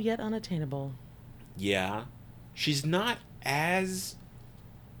 Attainable yet unattainable. Yeah. She's not as...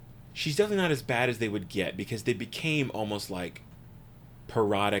 She's definitely not as bad as they would get because they became almost, like,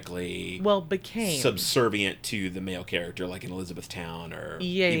 parodically subservient to the male character, like in Elizabethtown or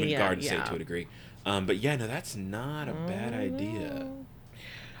even Garden State to a degree. But yeah, no, that's not a bad idea.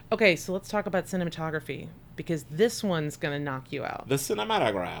 Okay, so let's talk about cinematography because this one's gonna knock you out. The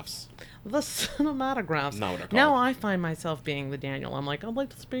cinematographs. The cinematographs. Not what they're Now called. I find myself being the Daniel. I'm like, I'd like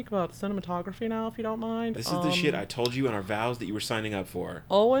to speak about cinematography now, if you don't mind. This is the shit I told you in our vows that you were signing up for.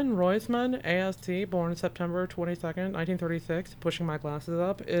 Owen Roithman, AST, born September 22nd, 1936, pushing my glasses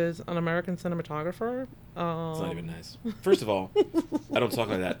up, is an American cinematographer. It's not even nice. First of all, I don't talk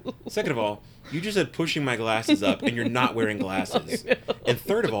like that. Second of all, you just said pushing my glasses up and you're not wearing glasses. And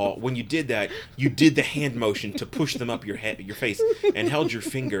third of all, when you did that, you did the hand motion to push them up your face and held your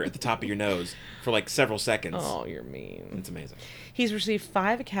finger at the top of your nose for like several seconds. Oh, you're mean. It's amazing. He's received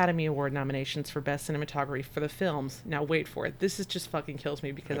 5 Academy Award nominations for Best Cinematography for the films. Now, wait for it. This is just fucking kills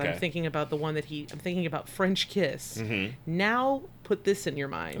me because Okay. I'm thinking about the one that I'm thinking about French Kiss. Now, put this in your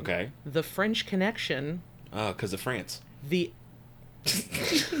mind. Okay. The French Connection. Because of France. The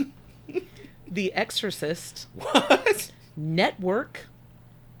The Exorcist. What? Network.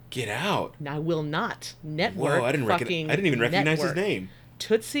 Get out. I will not. Network. Whoa, I didn't even recognize his Network. name.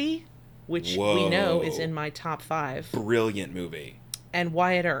 Tootsie, which we know is Whoa. in my top 5. Brilliant movie. And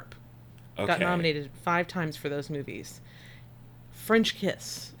Wyatt Earp. Okay. Got nominated 5 times for those movies. French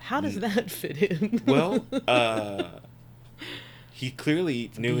Kiss. How does that fit in? Well, he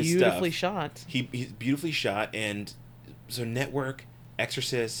clearly knew his stuff. Beautifully shot. He's beautifully shot, and so Network,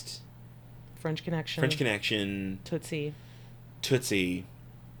 Exorcist, French Connection. Tootsie,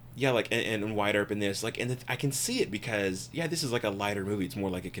 yeah, like and Wyatt Earp in this, like, and I can see it because this is like a lighter movie. It's more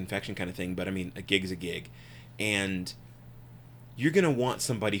like a confection kind of thing, but I mean, a gig's a gig, and you're gonna want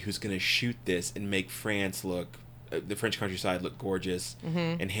somebody who's gonna shoot this and make France look, the French countryside look gorgeous,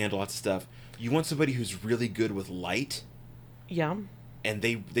 and handle lots of stuff. You want somebody who's really good with light. Yeah. And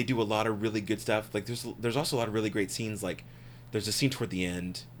they do a lot of really good stuff. Like there's also a lot of really great scenes. Like there's a scene toward the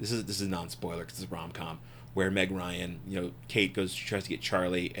end. This is non-spoiler because it's a rom-com where Meg Ryan, Kate she tries to get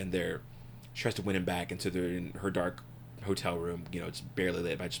Charlie, and she tries to win him back, and so they're in her dark hotel room. It's barely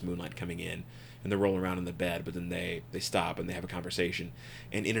lit by just moonlight coming in, and they're rolling around in the bed, but then they stop and they have a conversation.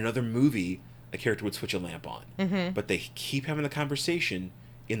 And in another movie, a character would switch a lamp on, but they keep having the conversation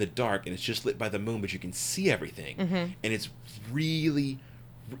in the dark, and it's just lit by the moon, but you can see everything, and it's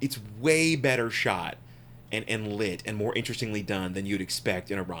way better shot and lit and more interestingly done than you'd expect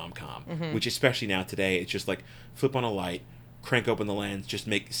in a rom-com, which especially now today, it's just like flip on a light, crank open the lens, just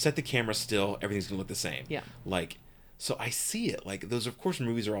set the camera still, everything's gonna look the same. Yeah. Like, so I see it. Like, those, of course,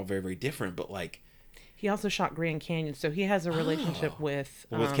 movies are all very, very different, but like, He also shot Grand Canyon, so he has a relationship with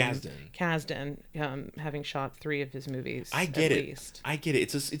Kasdan. Kasdan, having shot 3 of his movies. I get at it. least. I get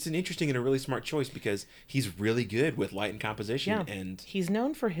it. It's an interesting and a really smart choice because he's really good with light and composition. Yeah, And he's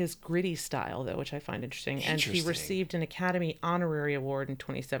known for his gritty style, though, which I find interesting. And he received an Academy Honorary Award in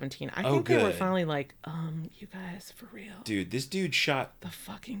 2017. I think they were good. finally like, you guys, for real. dude, this dude shot The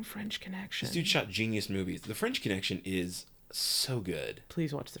fucking French Connection. this dude shot genius movies. The French Connection is so good.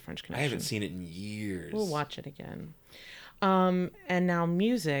 Please watch The French Connection. I haven't seen it in years. We'll watch it again. And now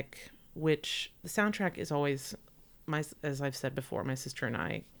music, which the soundtrack is always as I've said before, my sister and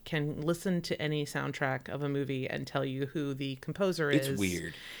I can listen to any soundtrack of a movie and tell you who the composer is. It's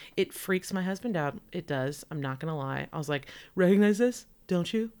weird. It freaks my husband out. It does. I'm not gonna lie. I was like, recognize this?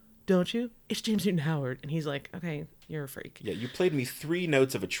 Don't you? Don't you? It's James Newton Howard. And he's like, okay, you're a freak. Yeah, you played me 3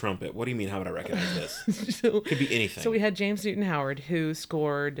 notes of a trumpet. What do you mean? How would I recognize this? So, Could be anything. So we had James Newton Howard, who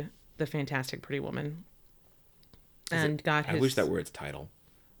scored the fantastic Pretty Woman. And got his... I wish that were its title.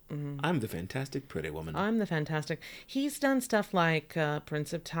 I'm the fantastic Pretty Woman. I'm the fantastic. He's done stuff like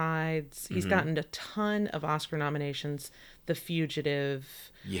Prince of Tides. He's gotten a ton of Oscar nominations. The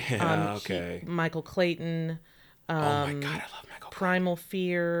Fugitive. Yeah, okay. Michael Clayton. Oh my God, I love Michael. Primal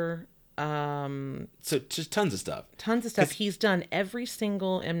Fear. So just tons of stuff. Tons of stuff. He's done every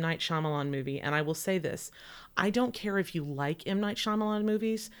single M. Night Shyamalan movie. And I will say this. I don't care if you like M. Night Shyamalan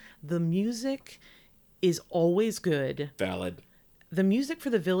movies. The music is always good. Valid. The music for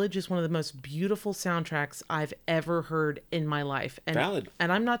The Village is one of the most beautiful soundtracks I've ever heard in my life. And, Valid.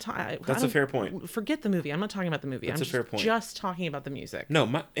 And I'm not talking... That's a fair point. Forget the movie. I'm not talking about the movie. That's a fair point. Just talking about the music. No,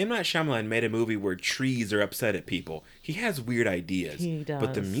 M. Night Shyamalan made a movie where trees are upset at people. He has weird ideas. He does.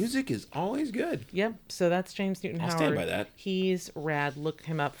 But the music is always good. Yep. So that's James Newton Howard. I'll stand by that. He's rad. Look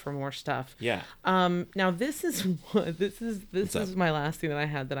him up for more stuff. Yeah. Now this is my last thing that I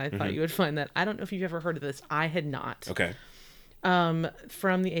had that I thought you would find that. I don't know if you've ever heard of this. I had not. Okay.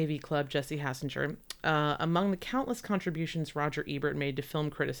 From the AV Club, Jesse Hassinger. Among the countless contributions Roger Ebert made to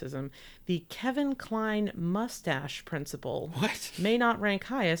film criticism, the Kevin Kline mustache principle may not rank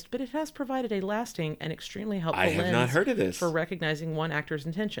highest, but it has provided a lasting and extremely helpful lens have not heard of this. for recognizing one actor's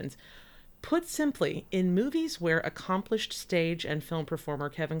intentions. Put simply, in movies where accomplished stage and film performer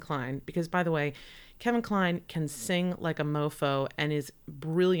Kevin Kline, because by the way, Kevin Kline can sing like a mofo and is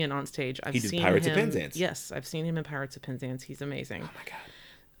brilliant on stage. He did Pirates of Penzance. Yes, I've seen him in Pirates of Penzance. He's amazing. Oh my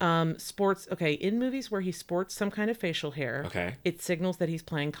God. Sports. Okay, in movies where he sports some kind of facial hair, Okay. it signals that he's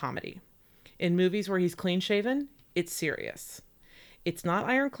playing comedy. In movies where he's clean shaven, it's serious. It's not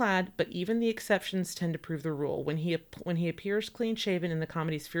ironclad, but even the exceptions tend to prove the rule. When he appears clean-shaven in the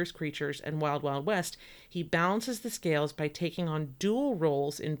comedies Fierce Creatures and Wild Wild West, he balances the scales by taking on dual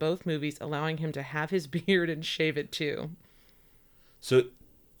roles in both movies, allowing him to have his beard and shave it too. So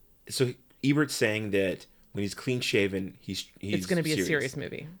Ebert's saying that when he's clean-shaven, he's it's going to be serious. a serious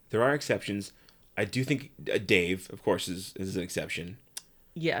movie. There are exceptions. I do think Dave, of course, is an exception.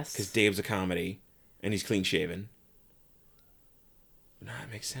 Yes. Because Dave's a comedy, and he's clean-shaven. No,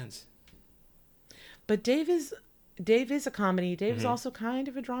 it makes sense. But Dave is a comedy. Dave is also kind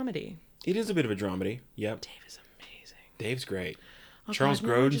of a dramedy. It is a bit of a dramedy. Yep. Dave is amazing. Dave's great. Oh, Charles God,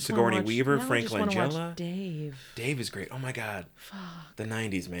 now I Grodin, just Sigourney wanna watch- Weaver, now I Frank just wanna watch Langella. Dave. Dave is great. Oh my God. Fuck. The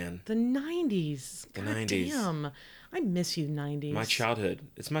 90s, man. The 90s. The God 90s. Damn. I miss you, 90s. My childhood.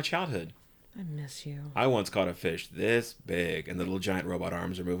 It's my childhood. I miss you. I once caught a fish this big, and the little giant robot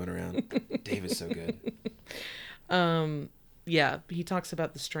arms are moving around. Dave is so good. Yeah, he talks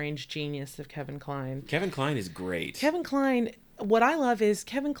about the strange genius of Kevin Kline. Kevin Kline is great. Kevin Kline, what I love is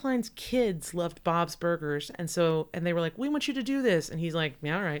Kevin Kline's kids loved Bob's Burgers, and they were like, "We want you to do this," and he's like,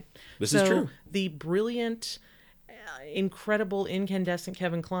 "Yeah, all right." This is true. The brilliant, incredible, incandescent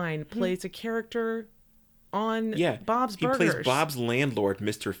Kevin Kline plays a character on Bob's Burgers. He plays Bob's landlord,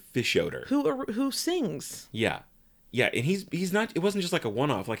 Mr. Fishoder. Who sings. Yeah. Yeah, and he's not, it wasn't just like a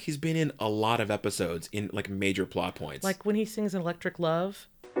one-off. Like, he's been in a lot of episodes in, like, major plot points. Like when he sings Electric Love.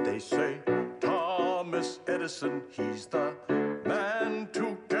 They say Thomas Edison, he's the man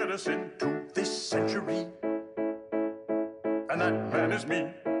to get us into this century. And that man is me.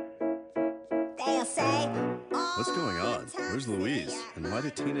 they'll say. What's going on? Where's Louise? And why do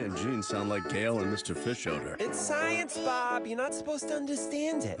Tina and Jean sound like Gail and Mr. Fischoeder? It's science, Bob. You're not supposed to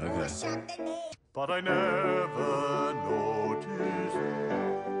understand it. Okay. But I never noticed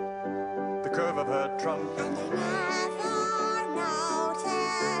the curve of her trunk. And I never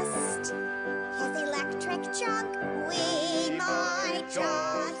noticed his electric trunk. We might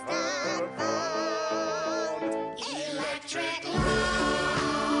just have found electric love.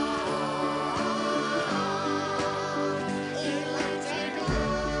 Electric love.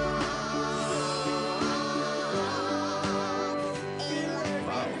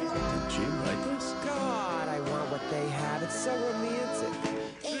 Wow. Did Jean write this? God, I want what they have. It's so romantic.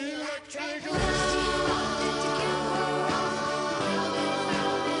 Electric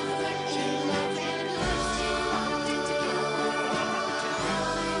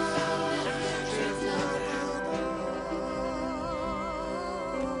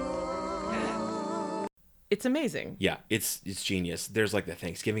It's amazing. Yeah, it's genius. There's like the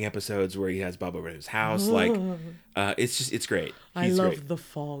Thanksgiving episodes where he has Bob over at his house. Like, it's great. I He's love great. the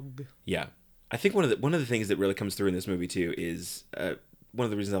fog. Yeah, I think one of the things that really comes through in this movie too is one of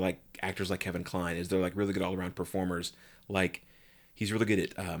the reasons I like actors like Kevin Kline is they're like really good all around performers. Like, he's really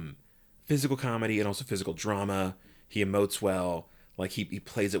good at physical comedy and also physical drama. He emotes well. Like he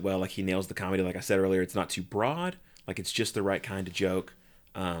plays it well. Like he nails the comedy. Like I said earlier, it's not too broad. Like it's just the right kind of joke.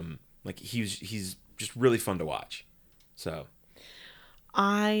 Like he's just really fun to watch. So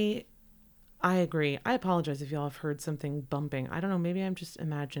I agree. I apologize if y'all have heard something bumping. I don't know. Maybe I'm just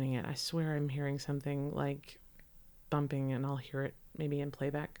imagining it. I swear I'm hearing something like bumping, and I'll hear it maybe in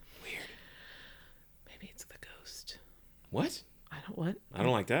playback. Weird. Maybe it's the ghost. What? What? I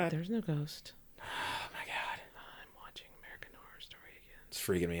don't like that. There's no ghost. Oh my god. I'm watching American Horror Story again. It's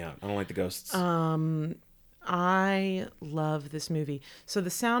freaking me out. I don't like the ghosts. I love this movie. So the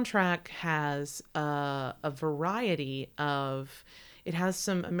soundtrack has a variety of. It has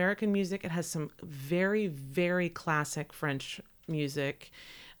some American music. It has some very, very classic French music.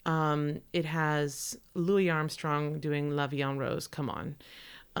 It has Louis Armstrong doing La Vie en Rose. Come on.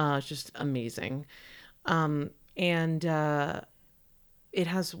 It's just amazing. And it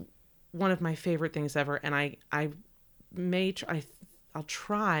has one of my favorite things ever. And I'll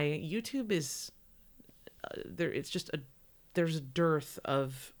try. YouTube is there. It's just there's a dearth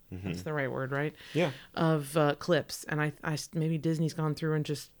of, that's the right word, right? Yeah. Of clips. And I maybe Disney's gone through and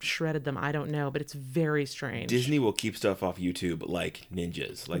just shredded them. I don't know, but it's very strange. Disney will keep stuff off YouTube like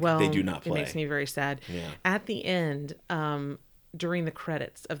ninjas. Like, well, they do not play. It makes me very sad. Yeah. At the end, during the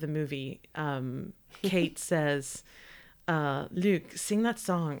credits of the movie, Kate says, Luke, sing that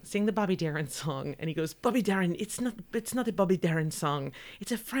song, sing the Bobby Darin song. And he goes, Bobby Darin, it's not a Bobby Darin song.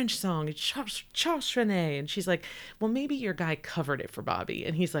 It's a French song. It's Charles Trenet. And she's like, well, maybe your guy covered it for Bobby.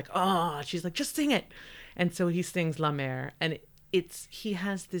 And he's like, oh, she's like, just sing it. And so he sings La Mer. And he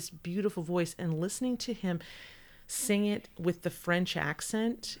has this beautiful voice, and listening to him sing it with the French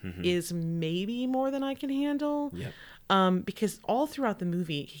accent is maybe more than I can handle. Yep. Because all throughout the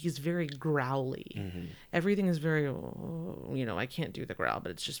movie, he's very growly. Everything is very, I can't do the growl,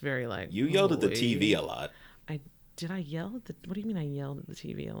 but it's just very like. You yelled at the TV a lot. Did I yell at the? What do you mean I yelled at the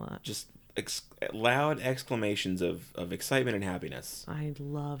TV a lot? Just loud exclamations of excitement and happiness. I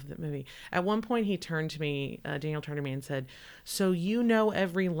love that movie. At one point, he turned to me, Daniel turned to me and said, "So you know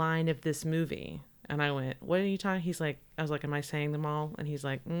every line of this movie?" And I went, what are you talking? He's like, I was like, am I saying them all? And he's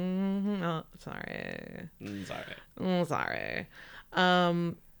like, oh, sorry. Sorry.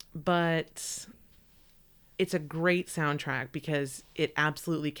 But it's a great soundtrack because it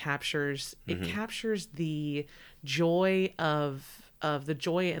absolutely captures the joy of the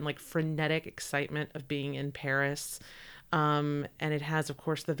joy and like frenetic excitement of being in Paris. And it has, of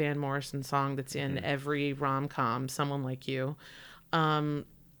course, the Van Morrison song that's in every rom-com, Someone Like You.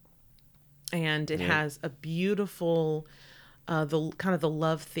 And it has a beautiful, the kind of the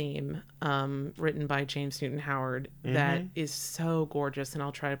love theme written by James Newton Howard that is so gorgeous, and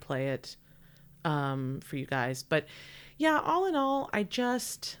I'll try to play it for you guys. But yeah, all in all, I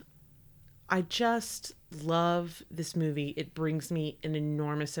just love this movie. It brings me an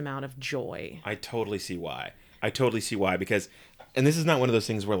enormous amount of joy. I totally see why. Because, and this is not one of those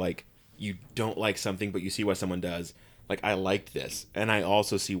things where like you don't like something but you see why someone does. Like, I liked this, and I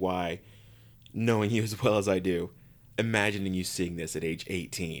also see why. Knowing you as well as I do, imagining you seeing this at age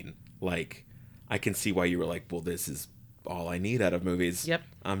 18, like, I can see why you were like, well, this is all I need out of movies. Yep.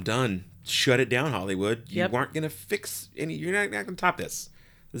 I'm done. Shut it down, Hollywood. You Yep. aren't going to fix any, you're not going to top this.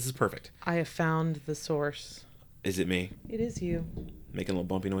 This is perfect. I have found the source. Is it me? It is you. Making little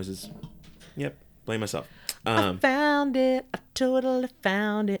bumpy noises? Yep. Blame myself. I found it. I totally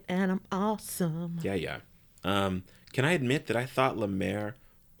found it, and I'm awesome. Yeah. Can I admit that I thought La Mer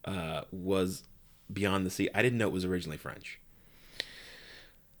was Beyond the Sea? I didn't know it was originally French.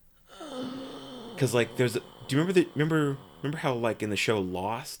 Because like, do you remember how like in the show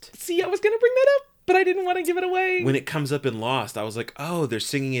Lost? See, I was gonna bring that up, but I didn't want to give it away. When it comes up in Lost, I was like, oh, they're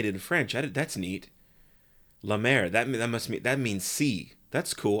singing it in French. That's neat. La Mer, that means sea.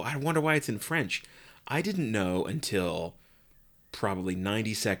 That's cool. I wonder why it's in French. I didn't know until probably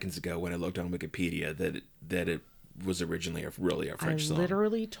 90 seconds ago when I looked on Wikipedia that it was originally really a French song. I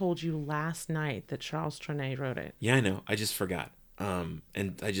literally told you last night that Charles Trenet wrote it. Yeah, I know. I just forgot. And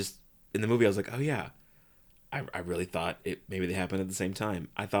I just in the movie I was like, oh yeah. I really thought maybe they happened at the same time.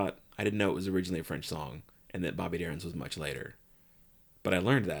 I didn't know it was originally a French song and that Bobby Darin's was much later. But I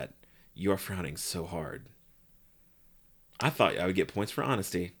learned that. You are frowning so hard. I thought I would get points for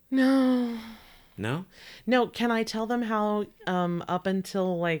honesty. No. No? No, can I tell them how up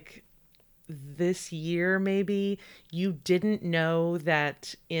until like this year maybe you didn't know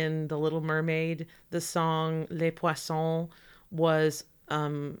that in The Little Mermaid the song Les Poissons was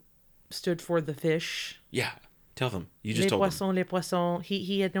stood for the fish? Yeah. Tell them. You just told them. Les Poissons.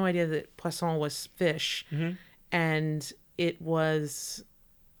 He had no idea that poisson was fish. Mm-hmm. And it was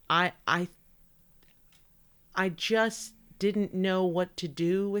I just didn't know what to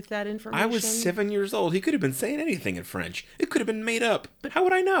do with that information. I was 7 years old. He could have been saying anything in French. It could have been made up. But how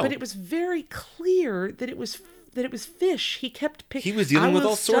would I know? But it was very clear that it was fish. He kept picking. He was dealing with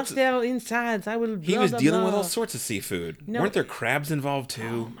all sorts of their insides. I will. He was dealing with all sorts of seafood. No, weren't there crabs involved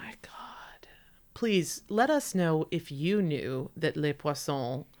too? Oh my god! Please let us know if you knew that Les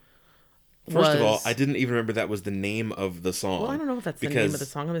Poissons. First of all, I didn't even remember that was the name of the song. Well, I don't know if that's the name of the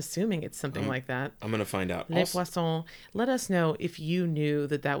song. I'm assuming it's something like that. I'm gonna find out. Les Poissons. Let us know if you knew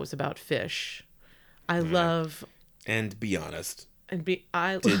that was about fish. I love. And be honest.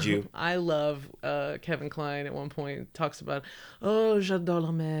 Did you? I love Kevin Kline at one point talks about, oh, j'adore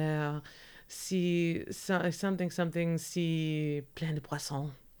la mer, something si plein de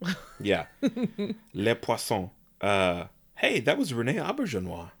poissons. Yeah. Les Poissons. Hey, that was Rene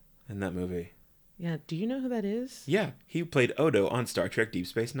Auberjonois in that movie. Yeah, do you know who that is? Yeah, he played Odo on Star Trek Deep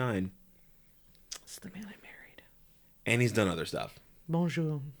Space Nine. It's the man I married. And he's done other stuff.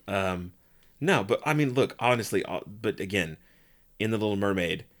 Bonjour. No, but I mean, look, honestly, but again, in The Little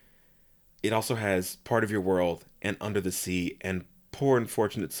Mermaid, it also has Part of Your World and Under the Sea and Poor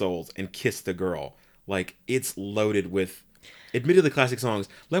Unfortunate Souls and Kiss the Girl. Like, it's loaded with admittedly classic songs.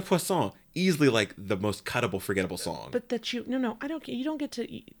 Les Poissons, easily like the most cuttable, forgettable song. But that you don't get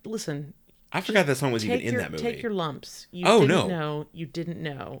to listen. I forgot that song was even in that movie. Take your lumps. You didn't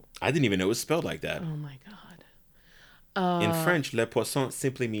know. I didn't even know it was spelled like that. Oh my god. In French, Les Poissons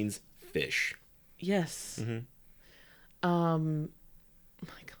simply means fish. Yes. Mm-hmm. Oh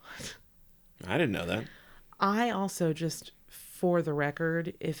my god. I didn't know that. I also, just for the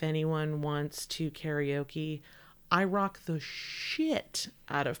record, if anyone wants to karaoke, I rock the shit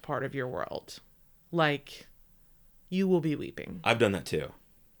out of Part of Your World. Like, you will be weeping. I've done that too.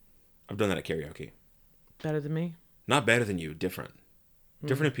 I've done that at karaoke. Better than me? Not better than you. Different.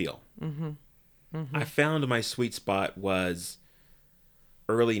 Different appeal. Mm-hmm. Mm-hmm. I found my sweet spot was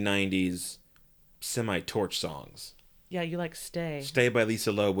early 90s semi-torch songs. Yeah, you like Stay. Stay by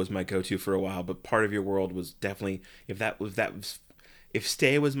Lisa Loeb was my go-to for a while, but Part of Your World was definitely, if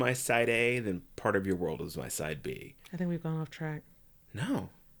Stay was my side A, then Part of Your World was my side B. I think we've gone off track. No.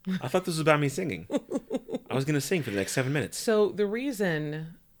 I thought this was about me singing. I was going to sing for the next 7 minutes. So the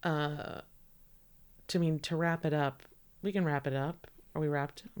reason, to wrap it up, we can wrap it up. Are we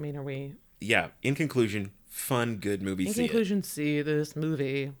wrapped? I mean, are we? Yeah. In conclusion, fun, good movie. See this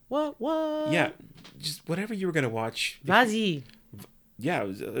movie. What? Yeah. Just whatever you were going to watch. Vas-y. Yeah.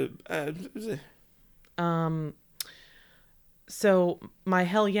 It was So my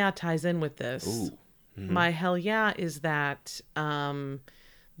hell yeah ties in with this. Ooh. Mm-hmm. My hell yeah is that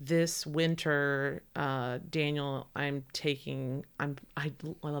this winter, Daniel, I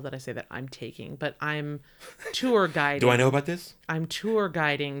love that I say that I'm tour guiding. Do I know about this? I'm tour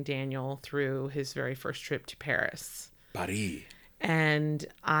guiding Daniel through his very first trip to Paris. Paris. And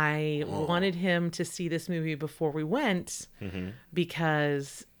I wanted him to see this movie before we went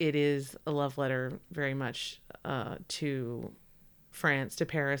because it is a love letter very much to France, to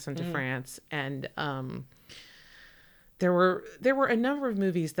Paris and to France. And there were a number of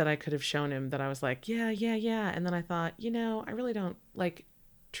movies that I could have shown him that I was like, yeah. And then I thought, I really don't like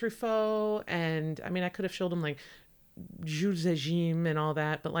Truffaut. And I mean, I could have showed him like Jules Agim and all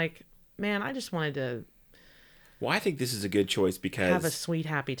that. But like, man, I just wanted to Well, I think this is a good choice because have a sweet,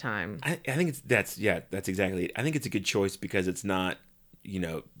 happy time. I think that's exactly it. I think it's a good choice because it's not,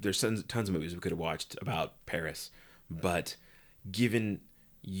 there's tons of movies we could have watched about Paris, but given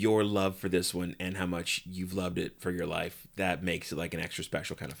your love for this one and how much you've loved it for your life, that makes it like an extra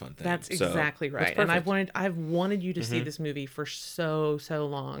special kind of fun thing. That's So, exactly that's right. And perfect. I've wanted you to see this movie for so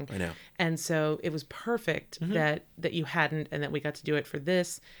long. I know. And so it was perfect that you hadn't, and that we got to do it for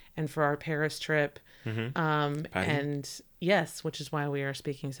this and for our Paris trip. And yes, which is why we are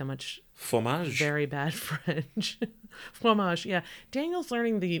speaking so much Fromage. very bad French. Fromage, yeah. Daniel's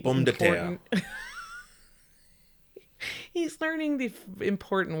learning the Pomme de terre. important. He's learning the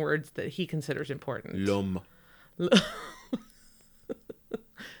important words that he considers important. L'homme.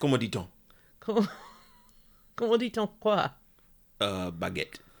 Comment dit-on? Comment dit-on quoi?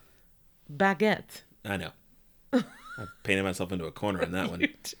 Baguette. Baguette. I know. I painted myself into a corner on that one. You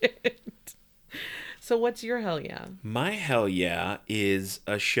did. So what's your hell yeah? My hell yeah is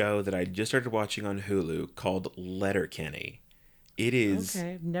a show that I just started watching on Hulu called Letterkenny. It is.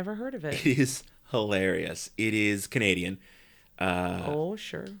 Okay, I've never heard of it. It is hilarious. It is Canadian. Oh,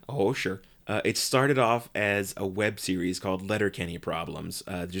 sure. Oh, sure. It started off as a web series called Letterkenny Problems.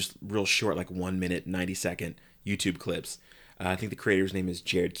 Just real short, like 1 minute, 90-second YouTube clips. I think the creator's name is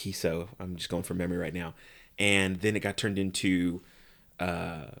Jared Kiso. I'm just going from memory right now. And then it got turned into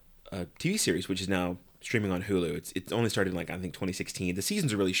a TV series, which is now streaming on Hulu. It's only started in, like, I think 2016. The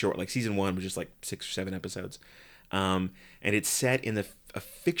seasons are really short. Like season 1 was just like 6 or 7 episodes. And it's set in a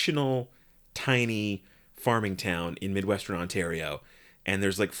fictional, tiny farming town in Midwestern Ontario. And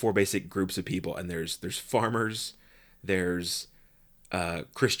there's like 4 basic groups of people. And there's farmers, there's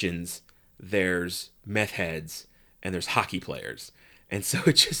Christians, there's meth heads, and there's hockey players. And so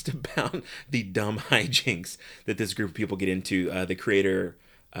it's just about the dumb hijinks that this group of people get into. The creator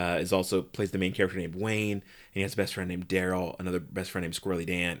plays the main character named Wayne, and he has a best friend named Daryl, another best friend named Squirrely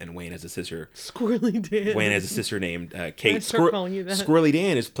Dan, and Wayne has a sister. Squirrely Dan. Wayne has a sister named Kate. I start calling you that. Squirrely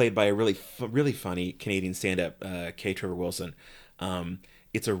Dan is played by a really funny Canadian stand-up, Kay Trevor Wilson.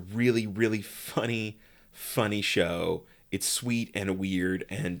 It's a really, really funny show. It's sweet and weird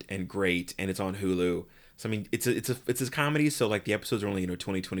and great, and it's on Hulu. So I mean, it's a comedy. So like the episodes are only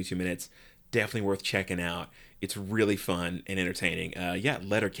 20, 22 minutes. Definitely worth checking out. It's really fun and entertaining.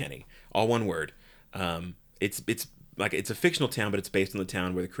 Letterkenny, all one word. It's a fictional town, but it's based on the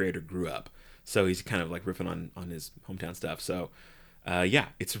town where the creator grew up. So he's kind of like riffing on his hometown stuff. So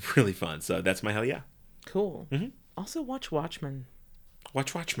it's really fun. So that's my hell yeah. Cool. Also watch Watchmen.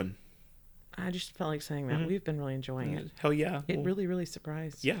 Watch Watchmen. I just felt like saying that. We've been really enjoying it. Hell yeah. It really, really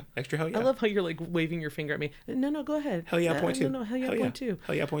surprised. Yeah, extra hell yeah. I love how you're like waving your finger at me. No, go ahead. Hell yeah, point 2. No, hell yeah, point 2.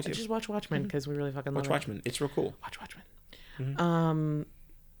 Hell yeah, point 2. Just watch Watchmen because we really fucking love Watch it. Watchmen. It's real cool. Watch Watchmen.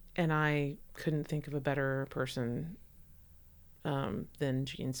 And I couldn't think of a better person than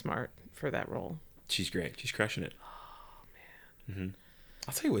Jean Smart for that role. She's great. She's crushing it. Oh, man.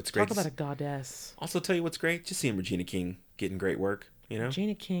 I'll tell you what's great. Talk about a goddess. Also tell you what's great. Just seeing Regina King getting great work.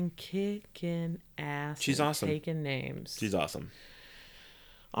 Regina King kicking ass. She's awesome. Taking names. She's awesome.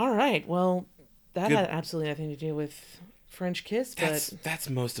 All right. Well, that Good. had absolutely nothing to do with French Kiss, but That's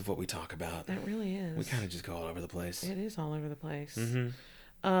most of what we talk about. that really is. We kind of just go all over the place. It is all over the place.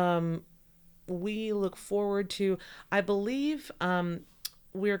 Mm-hmm. We look forward to, I believe,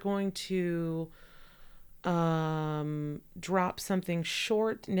 we're going to drop something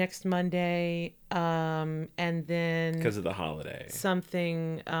short next Monday, and then Because of the holiday.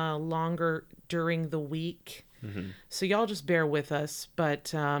 something longer during the week. So y'all just bear with us,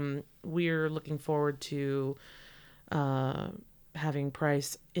 but we're looking forward to having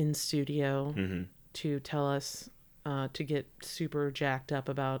Price in studio to tell us, to get super jacked up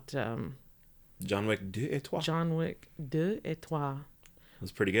about John Wick 2 et 3. John Wick 2 et 3. That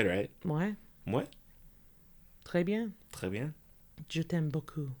was pretty good, right? Ouais. What? Très bien. Très bien. Je t'aime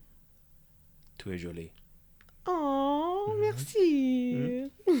beaucoup. Tu es jolie. Oh, merci.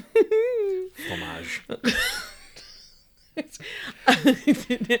 Fromage.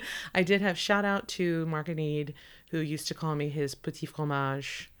 I did have shout out to Mark Aneed, who used to call me his petit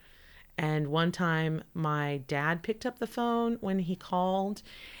fromage. And one time my dad picked up the phone when he called,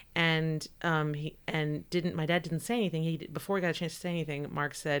 and my dad didn't say anything. Before he got a chance to say anything,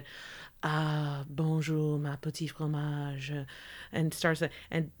 Mark said, bonjour, ma petit fromage,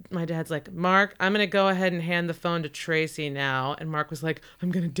 and my dad's like, Mark, I'm going to go ahead and hand the phone to Tracy now. And Mark was like,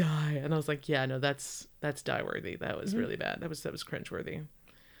 I'm going to die. And I was like, yeah, no, that's die worthy. That was really bad. That was cringeworthy.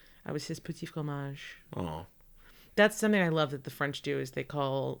 I was his petit fromage. Oh. That's something I love that the French do, is they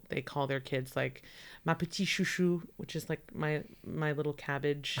call their kids like ma petit chouchou, which is like my little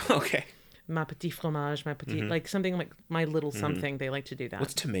cabbage. Okay. ma petite fromage, my petite, like something like my little something. They like to do that.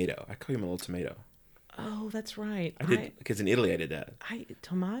 What's tomato? I call you my little tomato. Oh, that's right. I did, because in Italy I did that.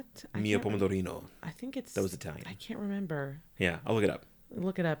 Tomate? Mio pomodorino. I think it's... That was Italian. I can't remember. Yeah, I'll look it up.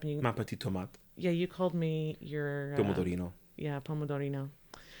 Look it up. And you, Ma petite tomate. Yeah, you called me your... Pomodorino. Yeah, pomodorino.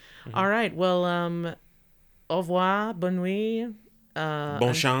 All right. Well, au revoir, bonne nuit.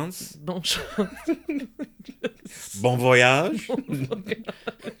 Bon chance. Bon chance. Bon voyage.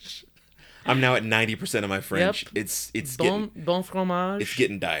 I'm now at 90% of my French. Yep. It's bon fromage. It's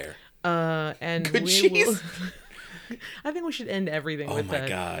getting dire. And Good we cheese. will... I think we should end everything with that. Oh my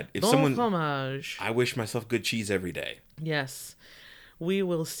God. If bon someone... fromage. I wish myself good cheese every day. Yes. We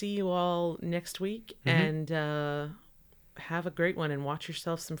will see you all next week, and have a great one, and watch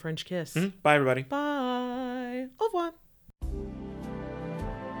yourself some French Kiss. Bye, everybody. Bye. Au revoir.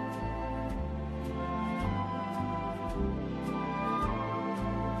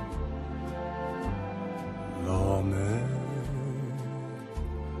 La mer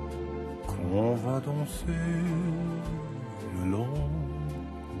qu'on va danser le long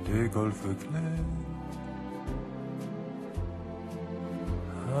des golfes clairs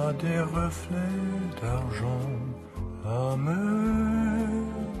a des reflets d'argent. La mer,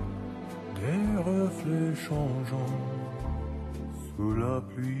 des reflets changeants sous la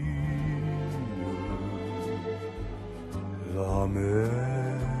pluie. La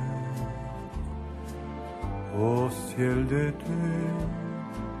mer au ciel d'été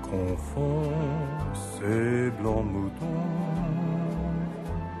confond ses blancs moutons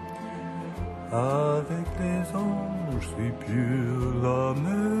avec les anges si purs. La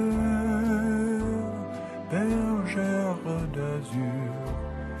mer, bergère d'azur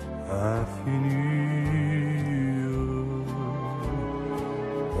infinie,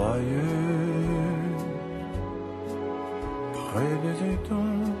 voyez près des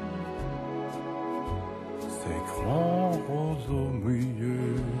étangs ces grands roseaux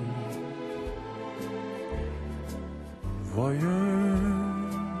mouillés. Voyez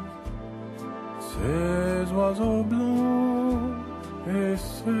ces oiseaux blancs et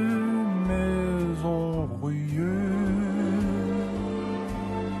ces maisons rouillées.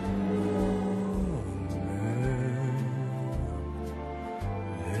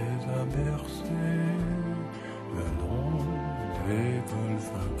 Les a bercés le long des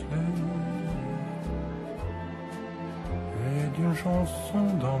golfes clairs et d'une chanson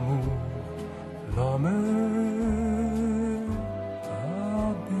d'amour. La mer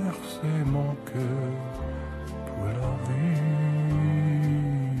a bercé mon cœur pour la vie.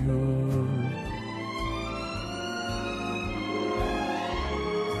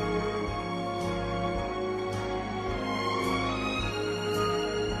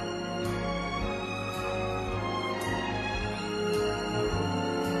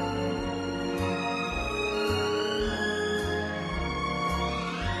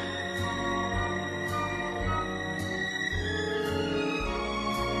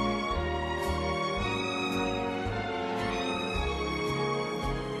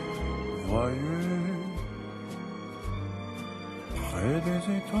 Voyez près des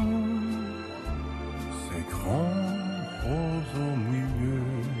étangs ces grands roseaux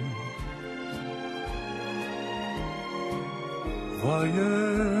mouillés. Voyez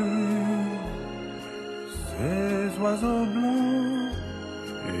ces oiseaux blancs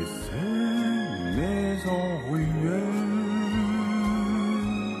et ces maisons rouillées.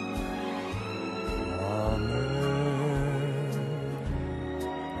 La mer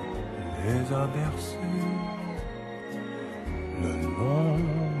les a bercés le long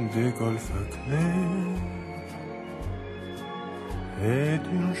des golfes clairs et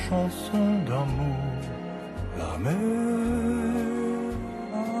d'une chanson d'amour. La mer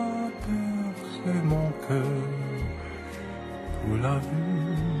a bercé mon cœur pour la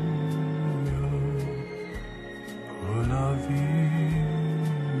vie, pour la vie.